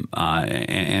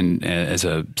and as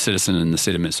a citizen in the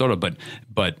state of Minnesota,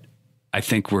 but I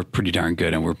think we're pretty darn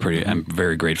good, and I'm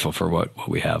very grateful for what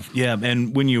we have. Yeah,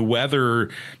 and when you weather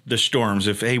the storms,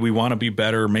 if, hey, we want to be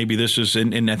better, maybe this is,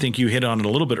 and I think you hit on it a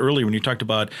little bit earlier when you talked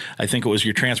about, I think it was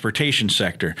your transportation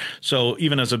sector. So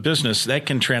even as a business, that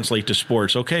can translate to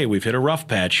sports. Okay, we've hit a rough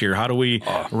patch here. How do we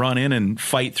run in and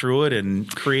fight through it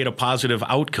and create a positive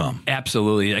outcome?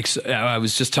 Absolutely. I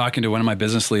was just talking to one of my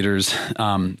business leaders,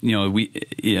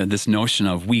 this notion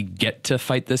of we get to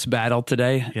fight this battle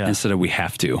today instead of we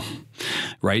have to.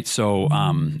 Right. So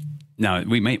now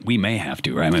we may have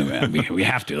to, right? I mean, we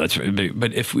have to.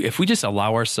 But if we just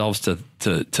allow ourselves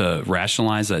to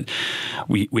rationalize that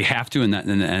we have to,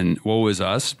 and woe is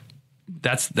us.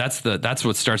 That's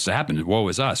what starts to happen. Woe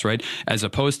is us, right? As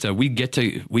opposed to we get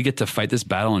to fight this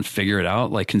battle and figure it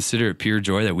out. Like consider it pure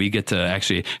joy that we get to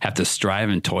actually have to strive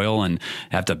and toil and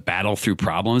have to battle through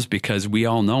problems, because we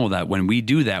all know that when we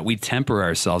do that, we temper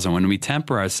ourselves, and when we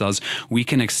temper ourselves, we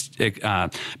can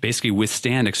basically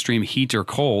withstand extreme heat or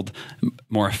cold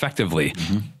more effectively.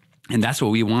 Mm-hmm. And that's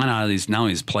what we want out of these, not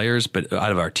only these players, but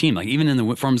out of our team. Like even in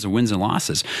the forms of wins and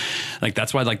losses, like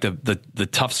that's why like the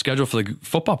tough schedule for the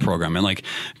football program, and like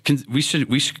we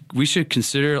should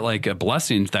consider it like a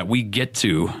blessing that we get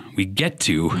to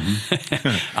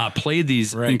play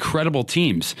these incredible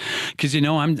teams. Because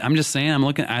I'm just saying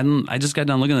I just got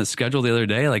done looking at the schedule the other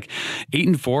day, like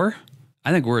 8-4.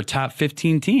 I think we're a top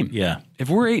 15 team. Yeah. If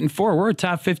we're 8-4, we're a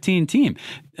top 15 team.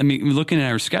 I mean, looking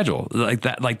at our schedule like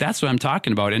that, like that's what I'm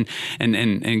talking about. And I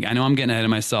know I'm getting ahead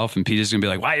of myself, and Peter's gonna be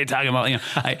like, "Why are you talking about?"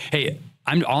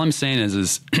 All I'm saying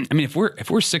is, I mean, if we're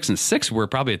 6-6, we're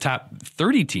probably a top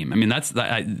 30 team. I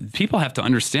mean, people have to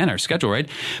understand our schedule, right?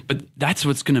 But that's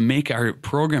what's going to make our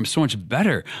program so much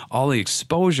better. All the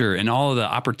exposure and all of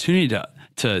the opportunity to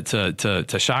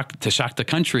shock the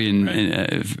country,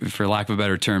 and for lack of a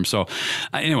better term. So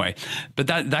anyway, but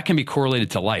that can be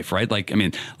correlated to life, right? Like, I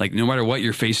mean, like no matter what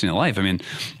you're facing in life, I mean,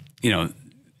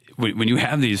 when you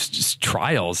have these just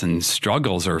trials and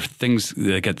struggles or things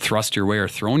that get thrust your way or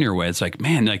thrown your way, it's like,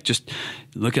 man, like just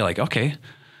look at like, okay,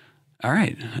 all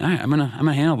right, I'm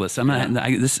gonna handle this.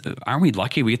 Aren't we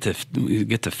lucky we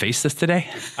get to face this today?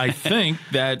 I think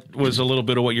that was a little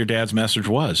bit of what your dad's message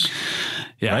was.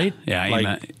 Yeah. Right? Yeah. Like,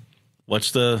 amen.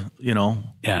 What's the,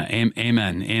 Yeah.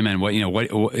 Amen.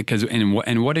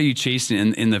 What are you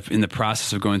chasing in the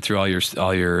process of going through all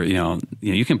your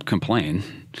you can complain,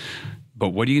 but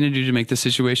what are you going to do to make the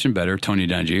situation better? Tony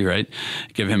Dungy, right?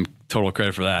 Give him total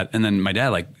credit for that. And then my dad,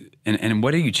 like, and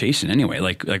what are you chasing anyway?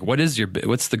 Like what's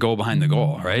the goal behind the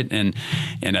goal, right? And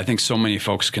I think so many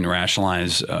folks can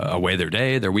rationalize away their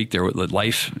day, their week, their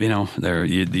life, their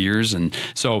years, and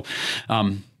so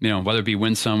whether it be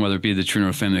Win Some, whether it be the True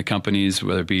North family of companies,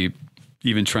 whether it be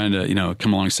even trying to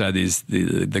come alongside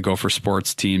the Gopher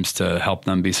sports teams to help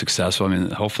them be successful. I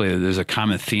mean, hopefully there's a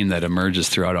common theme that emerges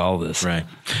throughout all of this. Right.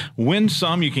 Win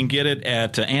Some, you can get it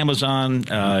at Amazon.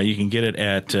 You can get it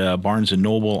at Barnes &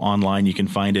 Noble online. You can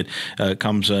find it.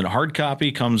 Comes in hard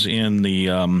copy, comes in the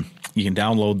you can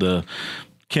download the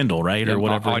Kindle, right? Or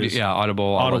whatever it is. Yeah,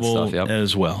 Audible stuff, yep.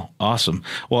 As well. Awesome.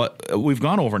 Well, we've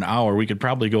gone over an hour. We could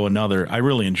probably go another. I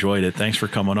really enjoyed it. Thanks for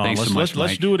coming on.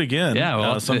 Let's do it again.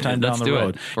 Yeah, sometime down the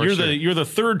road. You're the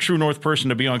third True North person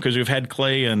to be on, because we've had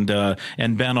Clay and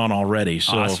Ben on already.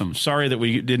 So awesome. Sorry that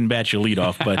we didn't bat you lead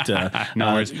off, but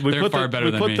no worries. They're far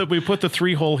better than me. We put the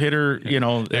 3-hole hitter.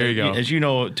 There you go. As you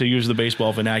know, to use the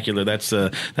baseball vernacular, that's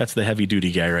the heavy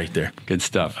duty guy right there. Good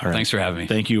stuff. All right. Thanks for having me.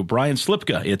 Thank you, Brian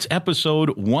Slipka. It's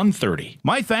episode 130.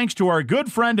 My thanks to our good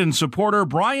friend and supporter,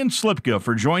 Brian Slipka,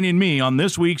 for joining me on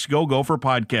this week's Go Gopher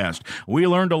podcast. We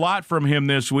learned a lot from him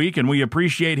this week, and we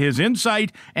appreciate his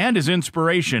insight and his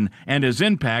inspiration and his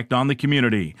impact on the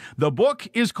community. The book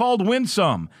is called Win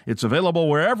Some. It's available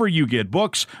wherever you get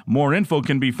books. More info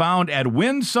can be found at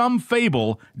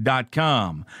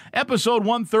winsomefable.com. Episode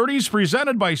 130 is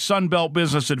presented by Sunbelt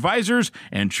Business Advisors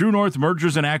and True North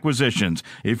Mergers and Acquisitions.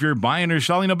 If you're buying or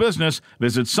selling a business,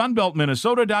 visit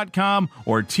sunbeltminnesota.com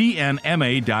or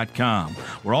tnma.com.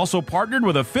 We're also partnered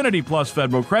with Affinity Plus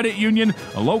Federal Credit Union,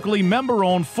 a locally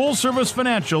member-owned full-service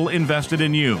financial invested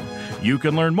in you. You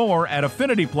can learn more at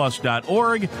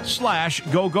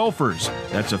affinityplus.org/Go Gophers.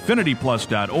 That's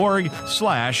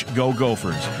affinityplus.org/Go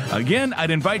Gophers. Again,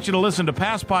 I'd invite you to listen to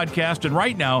past podcasts, and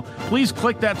right now, please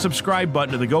click that subscribe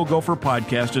button to the Go Gopher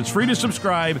podcast. It's free to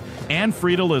subscribe and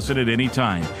free to listen at any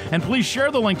time. And please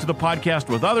share the link to the podcast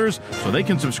with others so they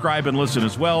can subscribe and listen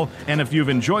as well. And if you've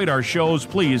enjoyed our shows,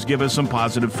 please give us some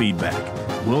positive feedback.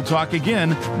 We'll talk again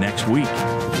next week.